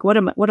thinking like, what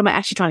am I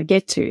actually trying to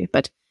get to?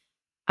 But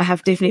I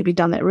have definitely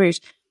done that route.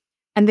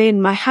 And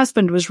then my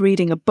husband was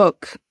reading a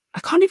book. I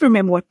can't even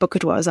remember what book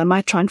it was. I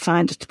might try and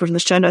find it to put in the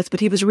show notes, but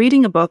he was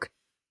reading a book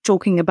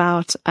talking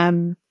about,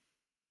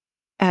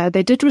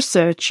 they did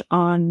research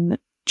on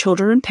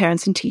children and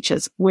parents and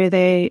teachers, where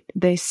they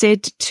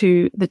said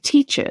to the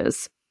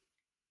teachers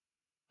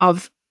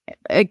of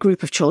a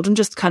group of children,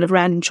 just kind of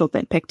random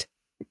children they picked,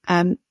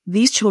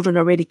 these children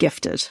are really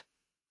gifted.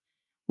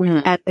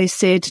 Mm. And they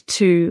said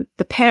to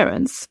the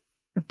parents,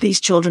 these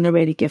children are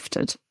really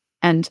gifted.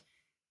 And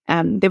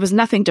there was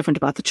nothing different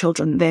about the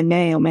children. They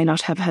may or may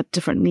not have had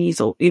different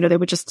needs, or, they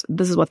were just,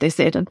 this is what they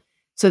said. And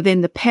so then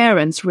the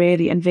parents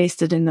really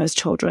invested in those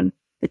children.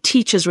 The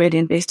teachers really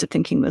invested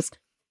thinking this.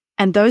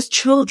 And those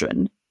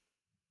children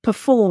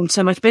performed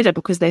so much better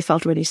because they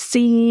felt really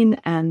seen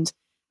and,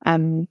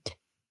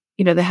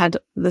 they had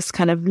this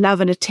kind of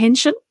love and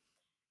attention.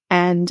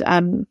 And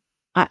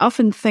I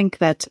often think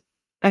that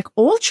like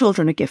all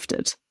children are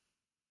gifted,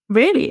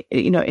 really,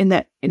 in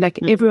that, like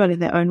everyone in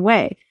their own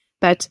way.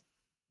 But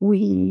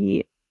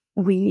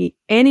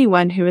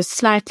anyone who is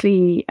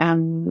slightly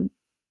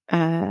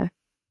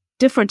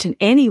different in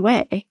any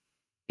way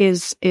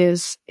is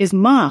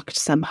marked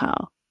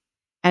somehow.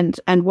 And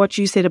what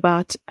you said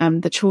about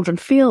the children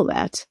feel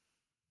that,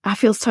 I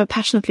feel so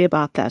passionately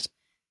about that.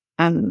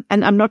 And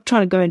I'm not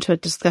trying to go into a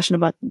discussion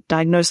about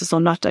diagnosis or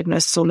not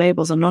diagnosis or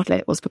labels or not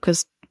labels,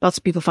 because lots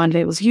of people find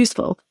labels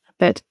useful.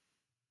 But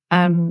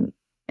in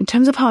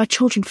terms of how our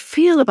children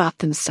feel about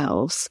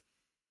themselves,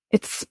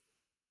 it's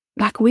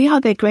like we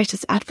are their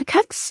greatest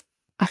advocates.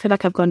 I feel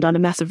like I've gone down a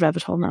massive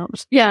rabbit hole now.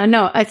 Yeah,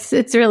 no,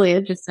 it's really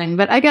interesting.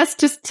 But I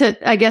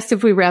guess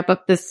if we wrap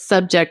up this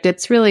subject,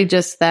 it's really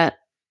just that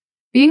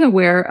being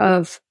aware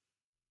of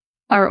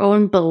our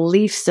own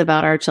beliefs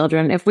about our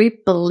children. If we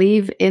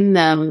believe in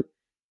them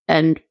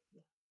and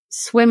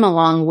swim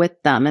along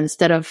with them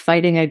instead of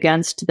fighting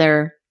against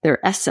their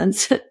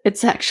essence,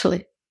 it's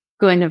actually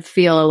going to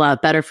feel a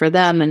lot better for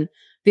them and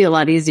be a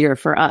lot easier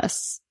for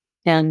us.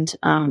 And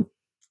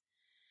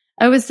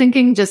I was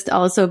thinking just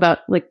also about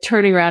like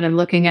turning around and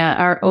looking at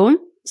our own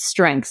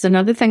strengths.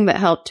 Another thing that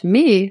helped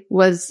me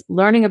was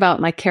learning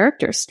about my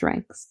character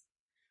strengths.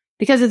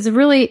 Because it's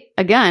really,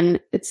 again,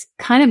 it's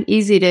kind of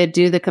easy to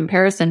do the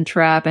comparison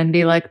trap and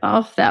be like,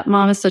 oh, that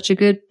mom is such a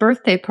good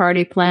birthday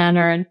party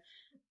planner. And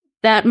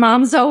that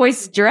mom's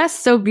always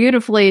dressed so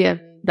beautifully.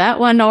 And that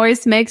one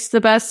always makes the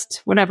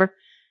best, whatever.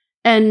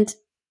 And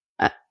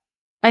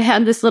I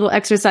had this little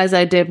exercise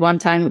I did one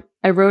time.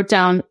 I wrote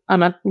down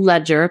on a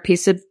ledger, a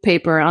piece of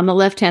paper on the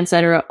left-hand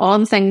side, I wrote all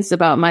the things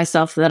about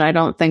myself that I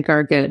don't think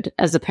are good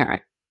as a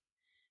parent.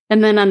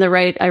 And then on the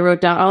right, I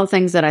wrote down all the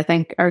things that I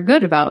think are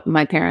good about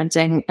my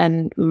parenting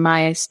and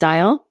my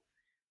style.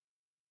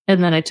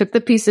 And then I took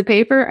the piece of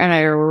paper and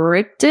I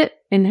ripped it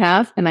in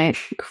half and I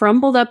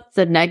crumbled up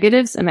the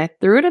negatives and I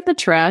threw it in the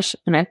trash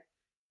and I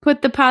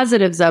put the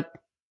positives up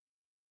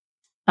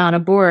on a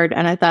board.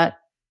 And I thought,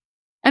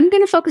 I'm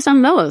going to focus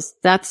on those.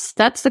 That's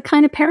the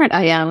kind of parent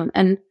I am.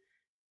 And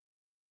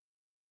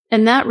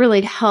that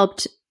really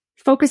helped,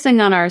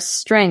 focusing on our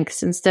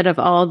strengths instead of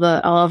all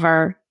of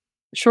our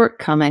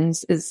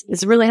shortcomings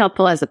is really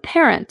helpful as a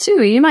parent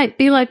too. You might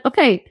be like,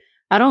 okay,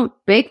 I don't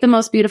bake the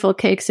most beautiful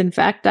cakes. In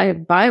fact, I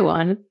buy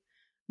one,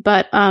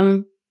 but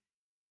I'm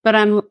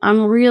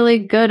really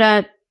good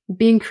at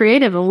being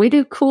creative and we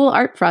do cool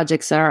art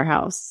projects at our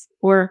house,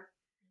 or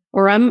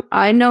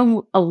I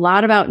know a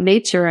lot about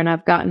nature and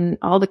I've gotten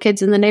all the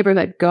kids in the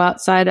neighborhood go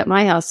outside at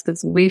my house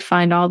because we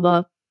find all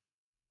the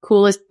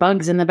coolest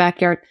bugs in the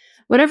backyard.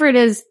 Whatever it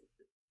is,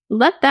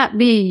 let that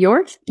be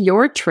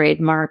your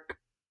trademark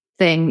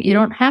thing. You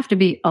don't have to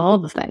be all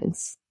the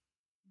things.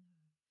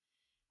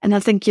 And I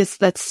think, yes,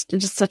 that's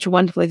just such a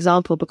wonderful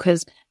example,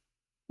 because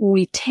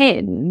we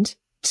tend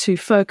to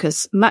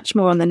focus much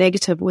more on the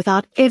negative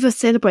without ever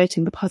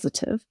celebrating the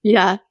positive.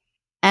 Yeah.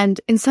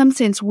 And in some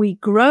sense, we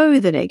grow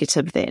the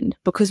negative then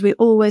because we're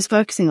always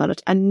focusing on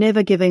it and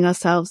never giving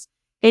ourselves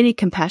any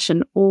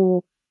compassion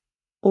or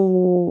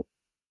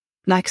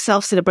like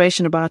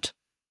self-celebration about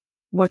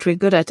what we're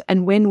good at.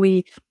 And when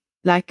we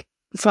like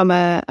from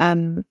a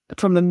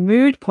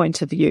mood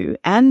point of view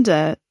and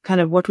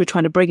kind of what we're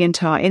trying to bring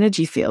into our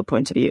energy field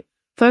point of view,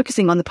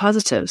 focusing on the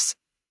positives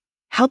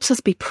helps us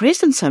be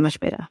present so much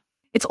better.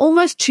 It's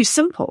almost too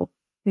simple,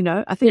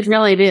 I think. It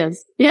really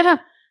is. Yeah.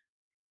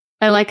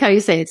 I like how you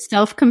say it.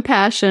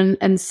 Self-compassion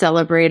and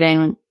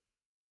celebrating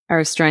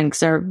our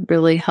strengths are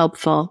really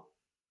helpful.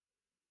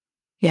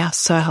 Yeah,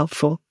 so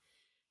helpful.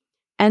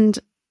 And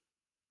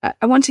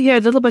I want to hear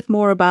a little bit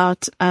more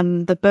about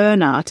the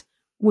burnout.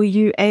 Were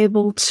you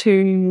able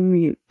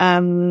to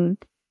kind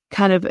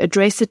of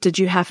address it? Did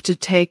you have to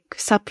take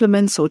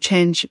supplements or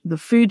change the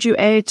food you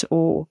ate,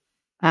 or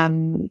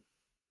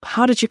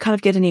how did you kind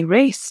of get any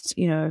rest?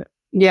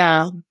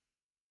 Yeah.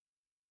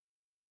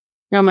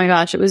 Oh my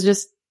gosh, it was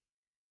just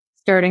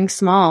starting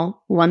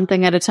small, one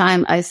thing at a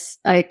time.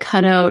 I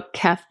cut out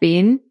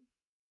caffeine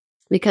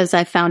because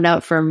I found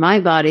out for my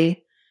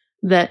body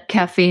that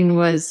caffeine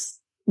was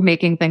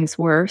making things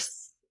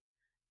worse.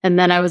 And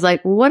then I was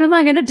like, what am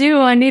I going to do?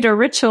 I need a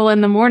ritual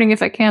in the morning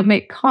if I can't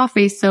make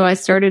coffee. So I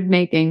started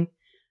making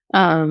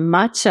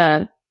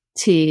matcha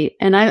tea.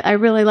 And I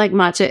really like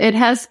matcha. It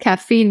has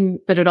caffeine,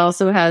 but it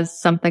also has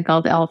something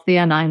called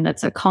L-theanine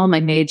that's a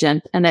calming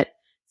agent. And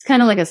it's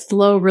kind of like a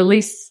slow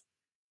release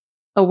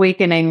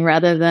awakening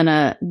rather than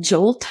a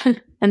jolt.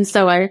 And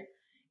so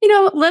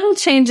little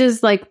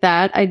changes like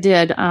that I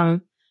did.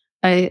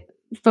 I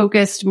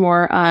focused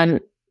more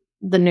on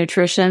the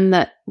nutrition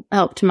that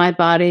helped my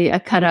body. I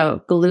cut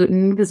out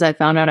gluten because I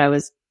found out I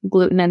was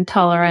gluten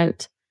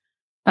intolerant.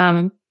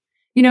 It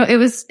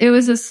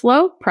was a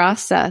slow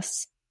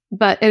process,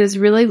 but it was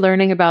really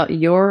learning about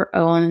your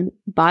own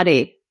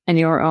body and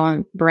your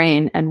own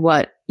brain and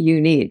what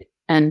you need.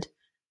 And,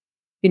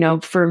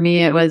 for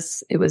me, it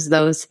was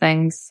those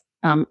things.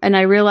 And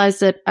I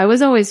realized that I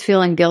was always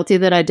feeling guilty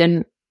that I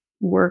didn't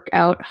work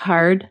out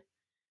hard.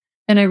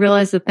 And I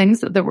realized the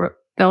things that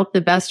felt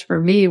the best for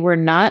me were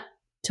not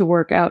to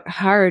work out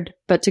hard,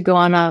 but to go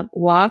on a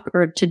walk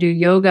or to do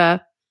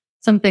yoga,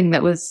 something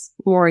that was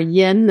more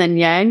yin than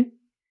yang.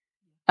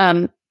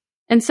 And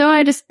so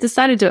I just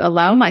decided to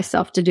allow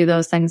myself to do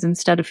those things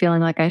instead of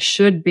feeling like I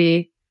should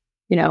be,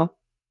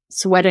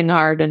 sweating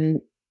hard and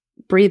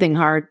breathing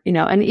hard,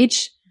 and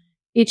each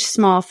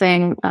small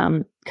thing,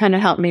 kind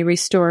of helped me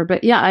restore.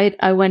 But yeah,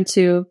 I went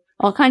to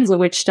all kinds of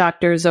witch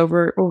doctors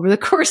over the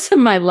course of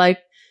my life,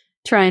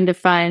 trying to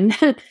find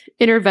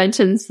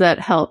interventions that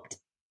helped.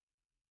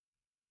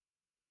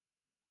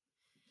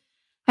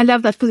 I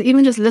love that, because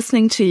even just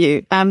listening to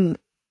you,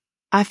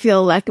 I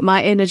feel like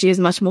my energy is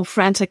much more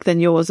frantic than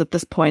yours at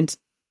this point,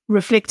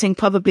 reflecting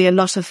probably a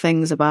lot of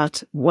things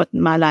about what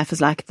my life is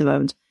like at the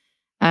moment.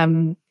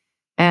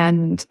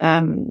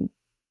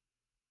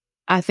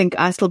 I think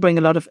I still bring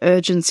a lot of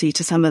urgency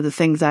to some of the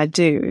things I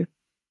do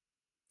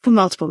for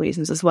multiple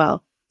reasons as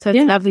well. So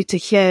it's lovely to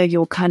hear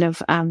your kind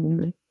of,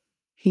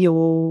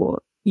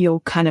 your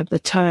kind of the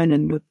tone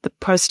and the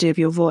prosody of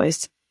your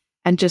voice,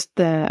 and just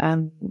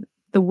the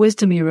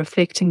wisdom you're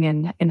reflecting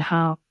in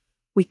how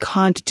we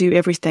can't do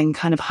everything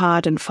kind of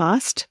hard and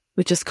fast.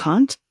 We just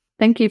can't.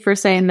 Thank you for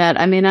saying that.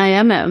 I mean,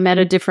 I'm at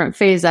a different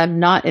phase. I'm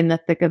not in the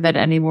thick of it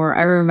anymore.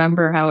 I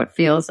remember how it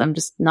feels. I'm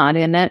just not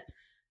in it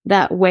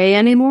that way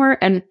anymore.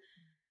 And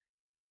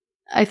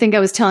I think I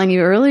was telling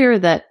you earlier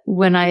that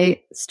when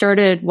I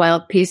started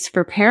Wilde Peace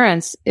for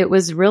Parents, it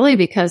was really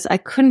because I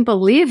couldn't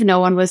believe no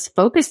one was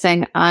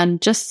focusing on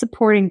just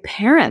supporting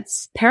parent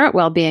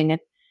well-being. And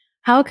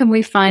how can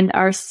we find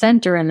our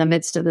center in the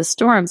midst of the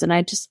storms? And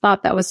I just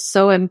thought that was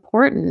so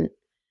important.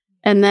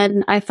 And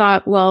then I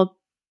thought, well,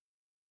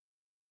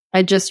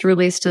 I just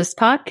released this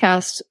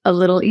podcast a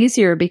little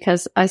easier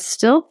because I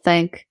still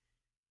think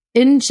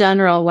in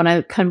general, when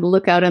I kind of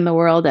look out in the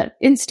world at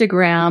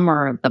Instagram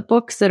or the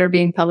books that are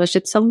being published,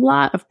 it's a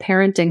lot of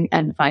parenting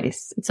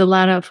advice. It's a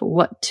lot of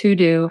what to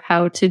do,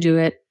 how to do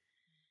it.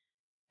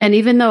 And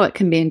even though it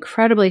can be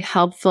incredibly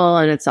helpful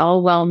and it's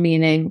all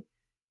well-meaning,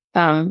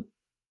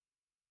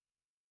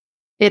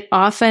 it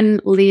often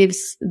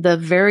leaves the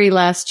very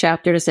last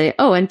chapter to say,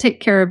 oh, and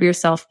take care of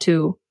yourself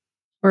too.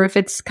 Or if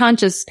it's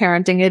conscious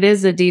parenting, it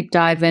is a deep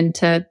dive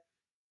into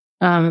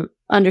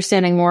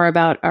understanding more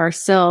about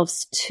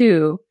ourselves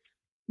too.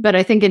 But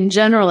I think in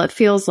general, it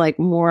feels like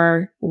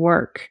more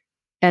work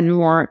and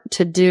more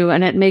to do,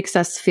 and it makes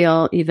us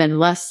feel even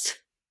less.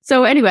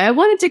 So anyway, I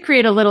wanted to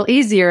create a little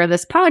easier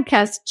this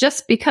podcast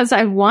just because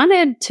I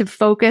wanted to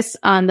focus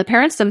on the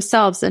parents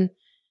themselves. And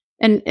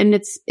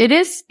it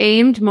is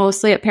aimed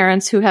mostly at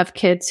parents who have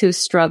kids who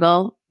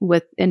struggle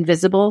with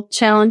invisible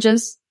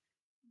challenges,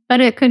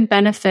 but it could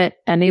benefit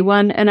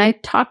anyone. And I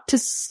talked to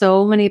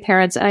so many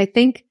parents, and I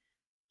think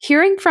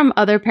hearing from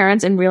other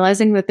parents and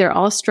realizing that they're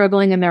all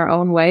struggling in their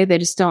own way, they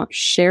just don't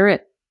share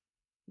it.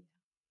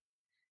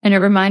 And it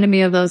reminded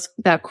me of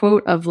that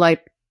quote of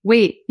like,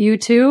 wait, you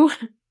too?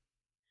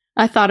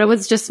 I thought it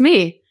was just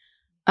me.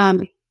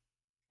 And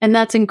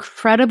that's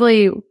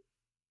incredibly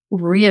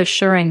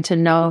reassuring to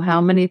know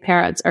how many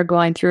parents are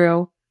going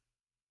through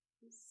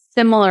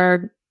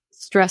similar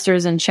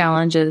stressors and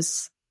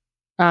challenges.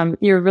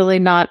 You're really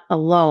not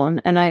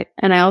alone. And I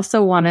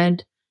also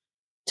wanted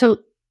to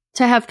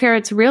have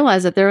parents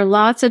realize that there are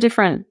lots of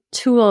different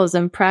tools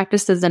and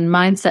practices and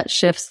mindset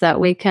shifts that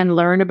we can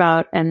learn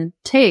about and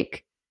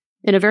take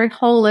in a very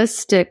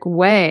holistic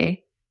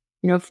way,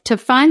 to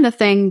find the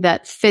thing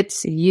that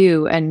fits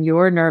you and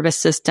your nervous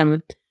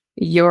system,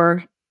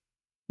 your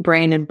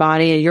brain and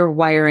body, your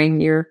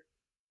wiring,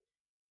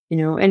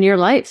 and your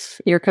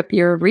life,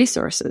 your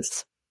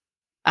resources.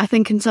 I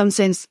think in some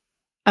sense,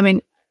 I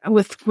mean,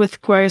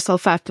 with Grow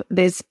Yourself Up,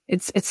 it's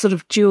sort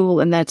of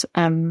dual in that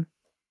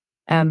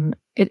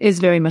it is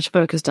very much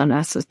focused on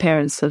us as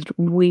parents, so that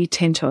we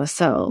tend to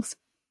ourselves.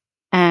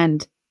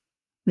 And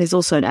there's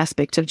also an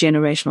aspect of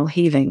generational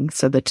healing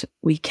so that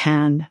we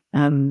can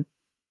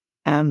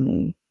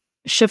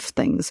shift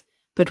things.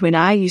 But when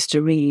I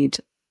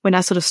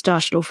sort of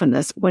started off in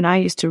this, when I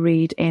used to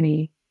read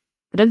I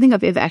don't think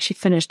I've ever actually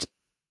finished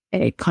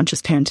a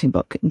conscious parenting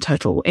book in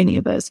total, or any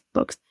of those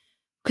books.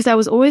 Because I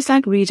was always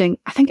like reading,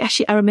 I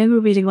remember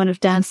reading one of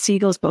Dan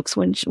Siegel's books,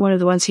 one of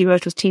the ones he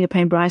wrote was Tina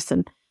Payne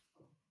Bryson.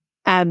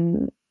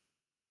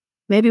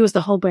 Maybe it was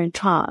The Whole Brain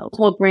Child.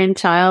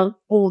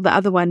 Or the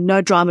other one,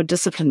 No Drama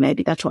Discipline,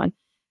 maybe that one.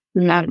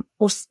 And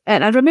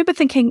I remember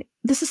thinking,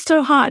 this is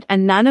so hard.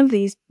 And none of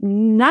the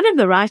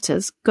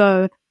writers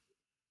go,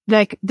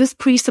 like, this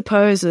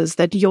presupposes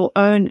that your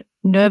own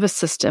nervous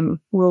system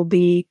will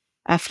be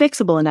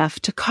flexible enough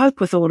to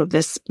cope with all of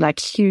this, like,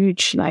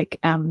 huge, like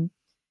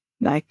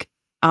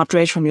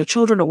outrage from your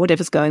children or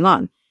whatever's going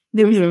on.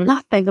 There is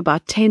nothing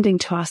about tending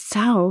to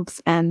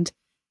ourselves and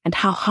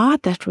how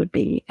hard that would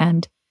be,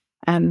 and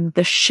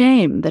the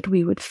shame that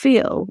we would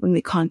feel when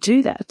we can't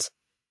do that.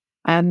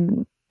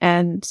 And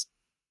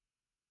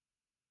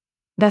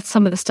that's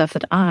some of the stuff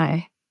that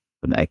I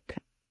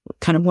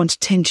kind of want to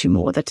tend to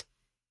more, that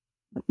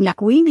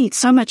we need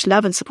so much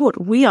love and support.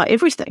 We are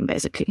everything,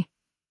 basically,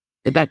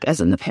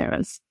 as in the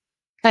parents.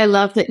 I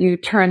love that you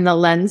turn the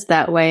lens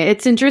that way.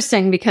 It's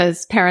interesting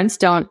because parents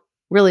don't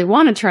really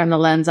want to turn the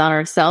lens on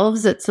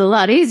ourselves. It's a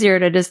lot easier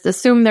to just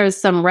assume there's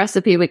some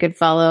recipe we could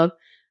follow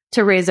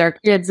to raise our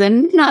kids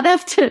and not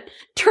have to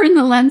turn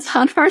the lens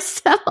on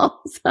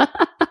ourselves.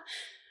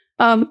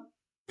 But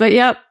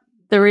yeah,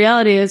 the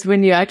reality is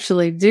when you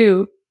actually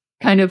do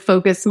kind of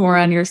focus more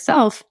on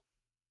yourself,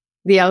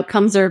 the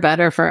outcomes are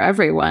better for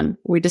everyone.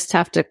 We just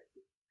have to,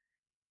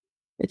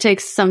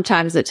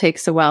 sometimes it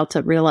takes a while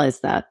to realize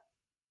that.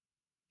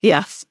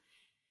 Yes.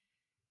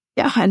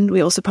 Yeah. And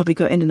we also probably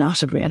go in and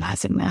out of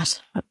realizing that.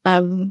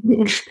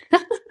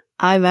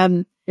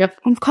 I'm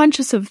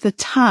conscious of the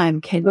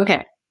time, Kendra.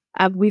 Okay.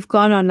 We've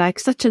gone on like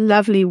such a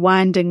lovely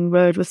winding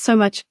road with so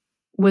much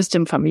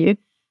wisdom from you.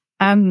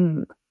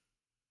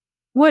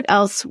 What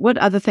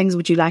other things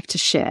would you like to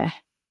share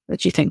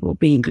that you think will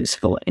be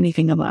useful?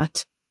 Anything?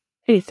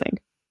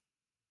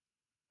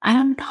 I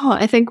don't know.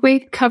 I think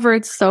we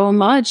covered so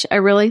much. I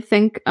really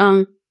think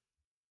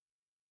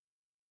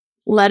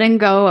letting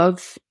go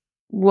of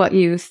what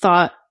you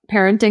thought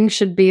parenting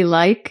should be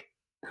like,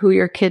 who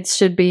your kids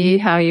should be,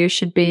 how you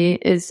should be,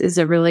 is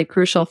a really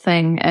crucial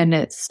thing. And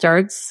it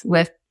starts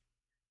with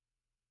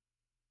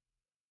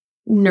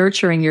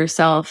nurturing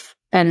yourself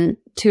and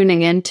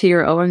tuning into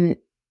your own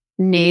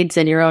needs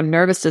and your own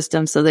nervous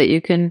system so that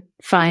you can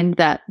find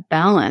that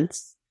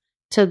balance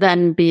to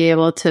then be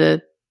able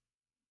to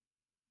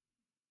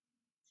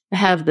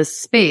have the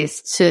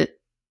space to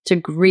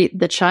greet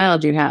the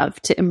child you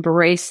have, to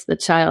embrace the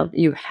child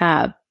you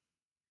have.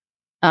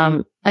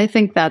 I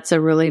think that's a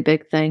really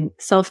big thing.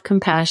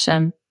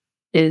 Self-compassion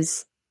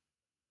is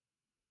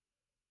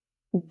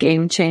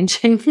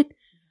game-changing.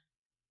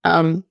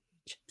 And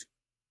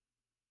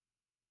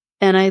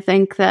I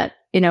think that,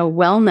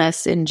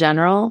 wellness in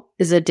general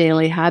is a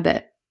daily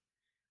habit.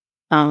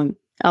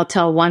 I'll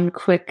tell one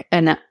quick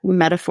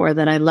metaphor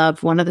that I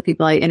love. One of the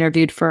people I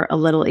interviewed for A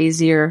Little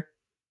Easier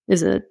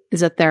is a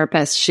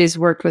therapist. She's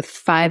worked with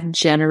 5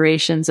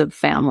 generations of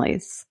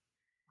families.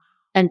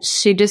 And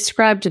she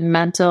described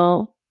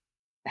mental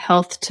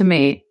health to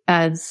me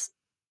as,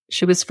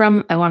 she was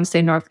from, I want to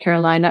say, North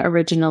Carolina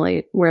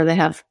originally, where they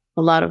have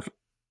a lot of,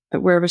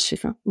 where was she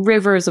from?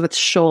 Rivers with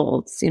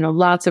shoals,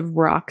 lots of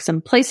rocks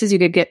and places you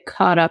could get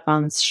caught up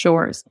on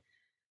shores.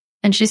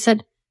 And she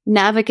said,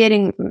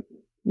 navigating,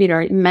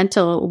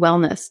 mental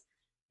wellness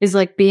is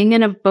like being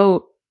in a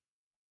boat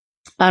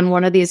on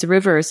one of these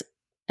rivers.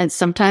 And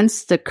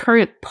sometimes the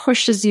current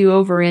pushes you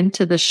over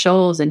into the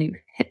shoals and you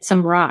hit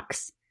some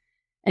rocks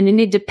and you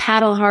need to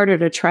paddle harder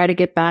to try to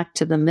get back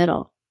to the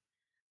middle.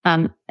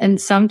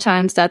 And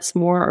sometimes that's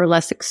more or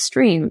less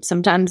extreme.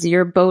 Sometimes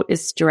your boat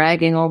is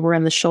dragging over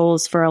in the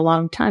shoals for a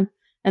long time.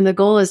 And the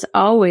goal is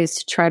always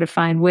to try to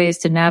find ways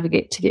to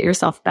navigate to get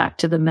yourself back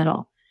to the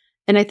middle.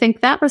 And I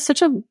think that was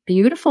such a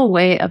beautiful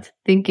way of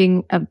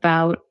thinking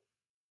about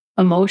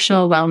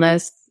emotional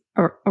wellness,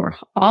 or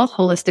all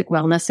holistic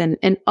wellness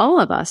in all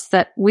of us,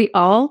 that we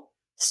all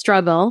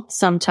struggle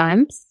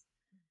sometimes.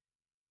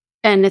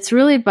 And it's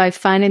really by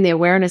finding the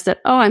awareness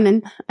that, oh, I'm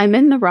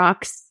in the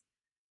rocks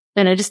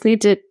and I just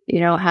need to,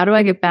 how do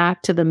I get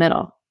back to the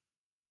middle,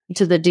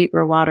 to the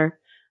deeper water?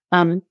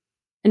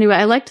 Anyway,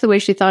 I liked the way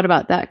she thought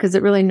about that, because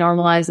it really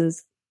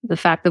normalizes the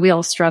fact that we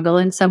all struggle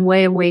in some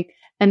way,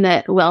 and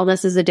that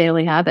wellness is a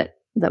daily habit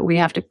that we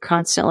have to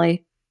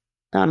constantly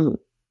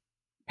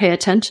pay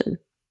attention.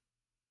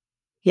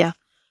 Yeah.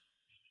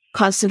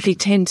 Constantly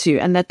tend to.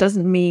 And that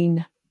doesn't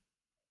mean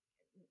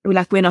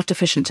we're not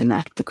deficient in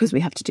that, because we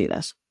have to do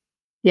that.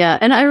 Yeah.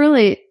 And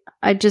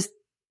I just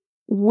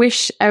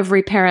wish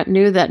every parent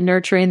knew that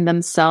nurturing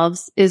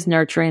themselves is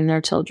nurturing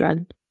their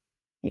children.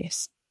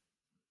 Yes.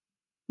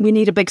 We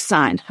need a big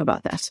sign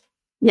about that.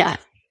 Yeah.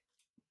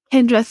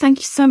 Kendra, thank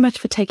you so much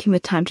for taking the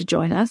time to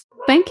join us.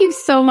 Thank you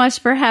so much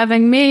for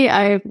having me.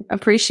 I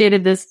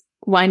appreciated this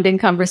winding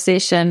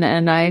conversation,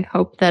 and I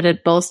hope that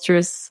it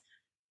bolsters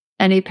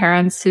any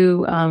parents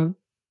who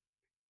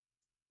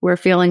were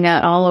feeling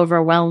at all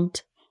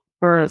overwhelmed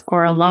or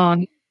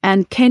alone.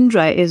 And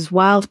Kendra is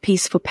Wilde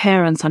Peace for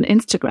Parents on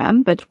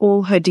Instagram, but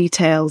all her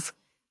details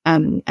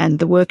and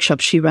the workshop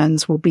she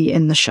runs will be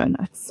in the show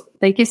notes.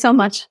 Thank you so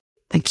much.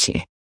 Thank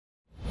you.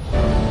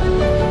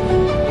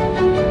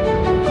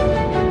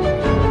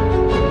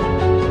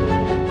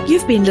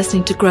 You've been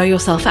listening to Grow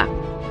Yourself Up,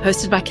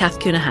 hosted by Kath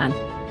Cunahan.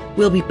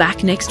 We'll be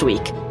back next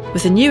week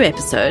with a new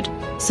episode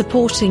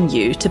supporting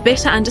you to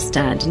better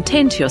understand and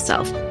tend to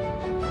yourself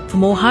for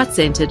more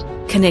heart-centered,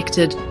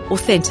 connected,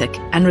 authentic,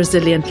 and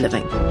resilient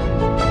living.